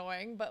not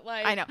annoying, but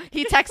like I know.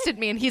 He texted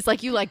me and he's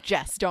like, you like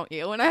Jess, don't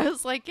you? And I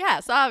was like,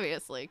 yes,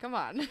 obviously. Come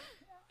on.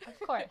 Of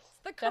course.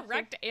 the Jess is-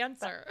 correct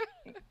answer.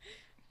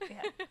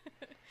 Yeah.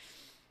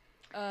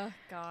 Oh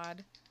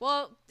God.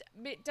 Well,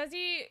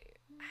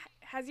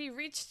 has he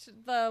reached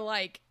the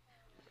like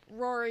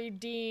Rory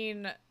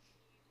Dean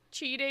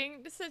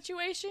cheating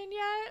situation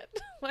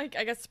yet? Like,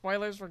 I guess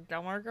spoilers for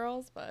Gilmore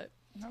Girls, but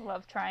The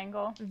love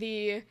triangle.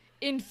 the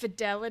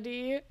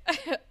infidelity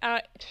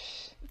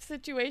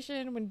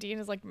situation when Dean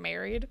is like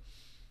married.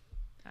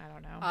 I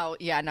don't know. Oh,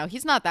 yeah, no,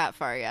 he's not that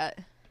far yet.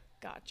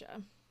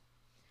 Gotcha.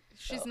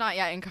 She's not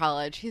yet in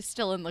college. He's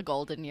still in the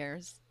golden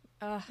years.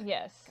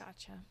 Yes.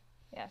 Gotcha.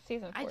 Yeah,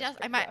 season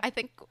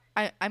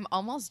 4. I'm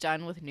almost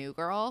done with New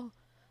Girl.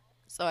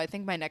 So I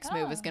think my next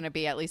move is going to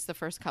be at least the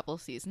first couple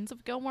seasons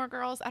of Gilmore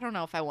Girls. I don't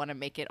know if I want to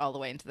make it all the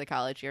way into the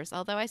college years,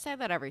 although I say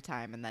that every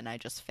time and then I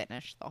just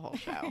finish the whole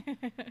show.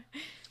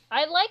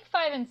 I like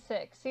 5 and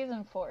 6.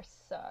 Season 4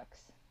 sucks.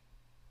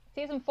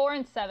 Season 4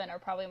 and 7 are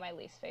probably my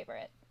least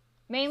favorite.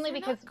 Mainly They're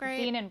because not great.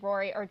 Dean and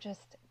Rory are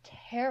just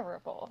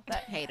terrible.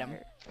 That Hate 'em.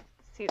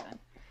 season.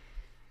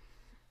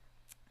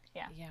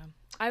 Yeah.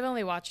 I've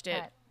only watched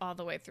it But- all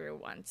the way through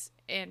once,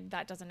 and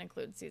that doesn't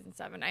include season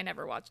 7. I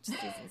never watched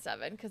season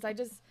 7 because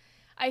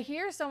I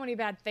hear so many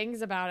bad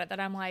things about it that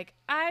I'm like,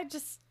 I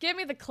just give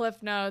me the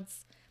cliff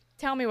notes,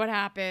 tell me what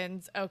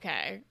happens.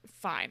 Okay,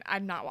 fine.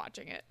 I'm not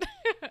watching it.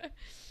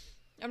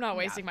 I'm not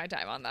wasting my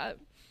time on that.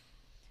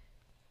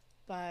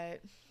 But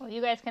Well,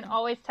 you guys can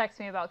always text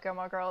me about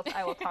Gilmore Girls.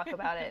 I will talk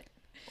about it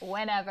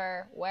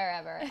whenever,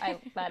 wherever.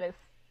 That is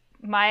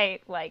my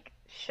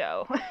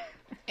show.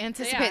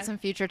 Anticipate Yeah. some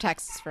future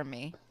texts from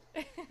me.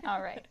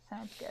 All right,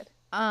 sounds good.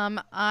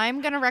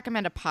 I'm going to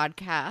recommend a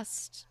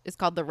podcast. It's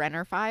called The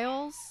Renner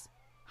Files.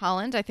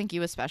 Holland, I think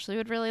you especially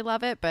would really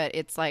love it, but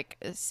it's like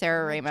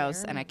Sarah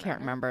Ramos and I can't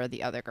remember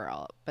the other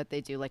girl, but they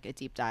do like a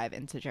deep dive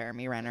into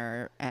Jeremy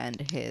Renner and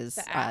his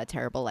The app?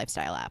 terrible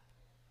lifestyle app.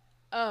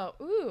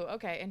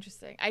 okay,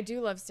 interesting. I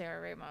do love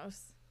Sarah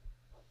Ramos.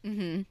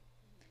 Mm-hmm.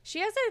 She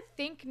has, I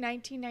think,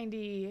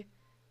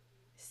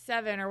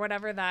 1997 or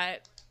whatever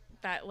that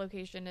that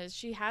location is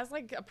she has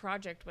like a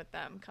project with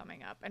them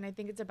coming up, and I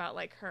think it's about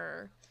like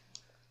her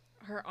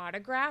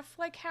autograph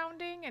like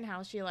hounding and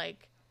how she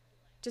like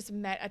just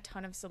met a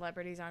ton of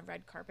celebrities on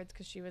red carpets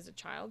because she was a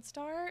child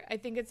star. I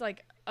think it's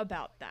like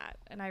about that,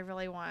 and I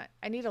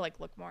need to like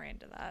look more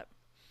into that.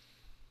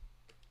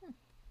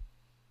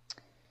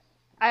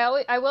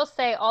 I will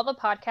say all the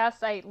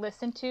podcasts I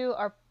listen to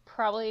are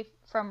probably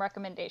from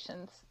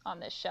recommendations on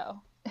this show.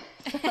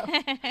 So,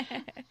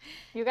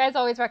 you guys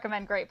always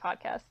recommend great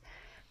podcasts.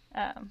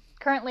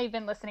 Currently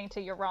been listening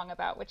to You're Wrong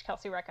About, which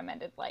Kelsey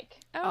recommended like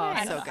I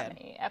don't know how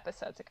many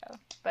episodes ago,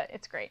 but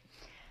it's great.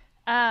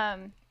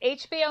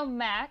 HBO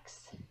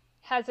Max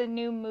has a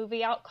new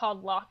movie out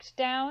called Locked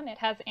Down. It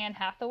has Anne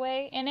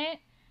Hathaway in it.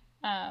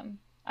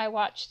 I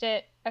watched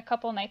it a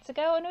couple nights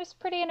ago and it was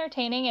pretty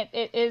entertaining.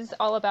 It is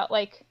all about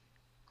like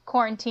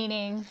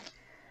quarantining,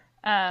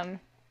 and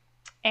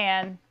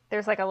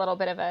there's like a little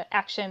bit of a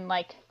action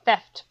like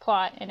theft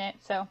plot in it.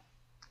 So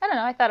I don't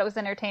know. I thought it was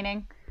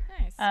entertaining.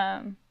 Nice.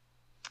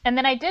 And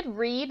then I did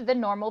read The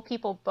Normal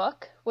People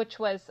book, which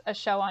was a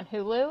show on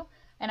Hulu,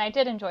 and I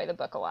did enjoy the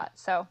book a lot.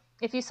 So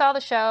if you saw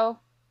the show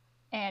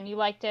and you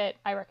liked it,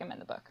 I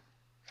recommend the book.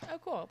 Oh,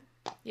 cool.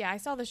 Yeah, I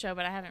saw the show,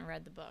 but I haven't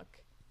read the book.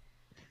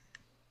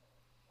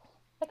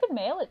 I could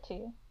mail it to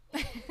you.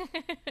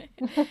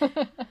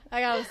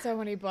 I got so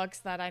many books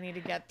that I need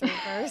to get through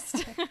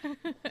first.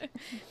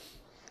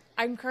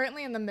 I'm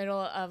currently in the middle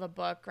of a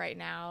book right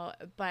now,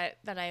 but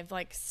that I've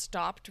like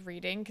stopped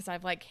reading because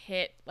I've like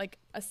hit like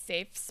a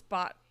safe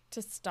spot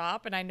to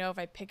stop, and I know if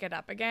I pick it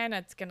up again,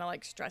 it's gonna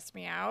like stress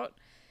me out.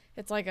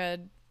 It's like a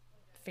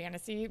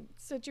fantasy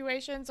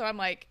situation, so I'm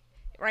like,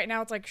 right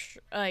now it's like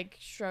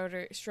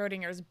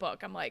Schrodinger's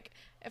book. I'm like,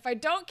 if I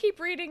don't keep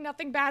reading,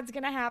 nothing bad's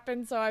gonna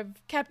happen, so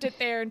I've kept it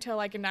there until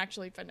I can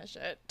actually finish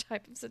it,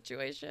 type of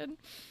situation.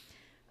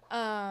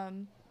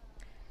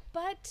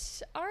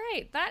 But all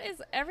right, that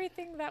is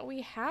everything that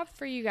we have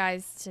for you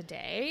guys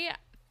today.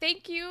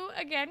 Thank you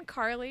again,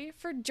 Carly,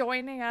 for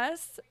joining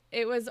us.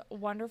 It was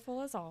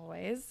wonderful as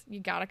always. You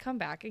gotta come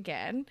back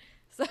again.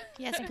 So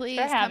Yes, please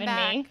For come having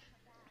back. me.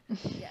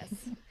 yes,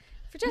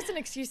 for just an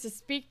excuse to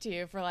speak to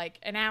you for like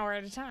an hour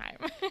at a time.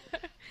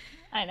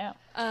 I know.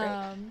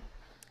 Great.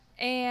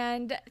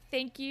 And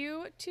thank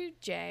you to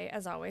Jay,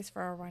 as always,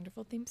 for our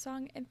wonderful theme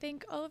song. And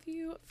thank all of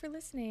you for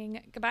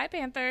listening. Goodbye,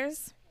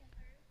 Panthers.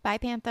 Bye,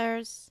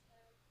 Panthers.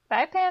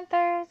 Bye,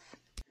 Panthers.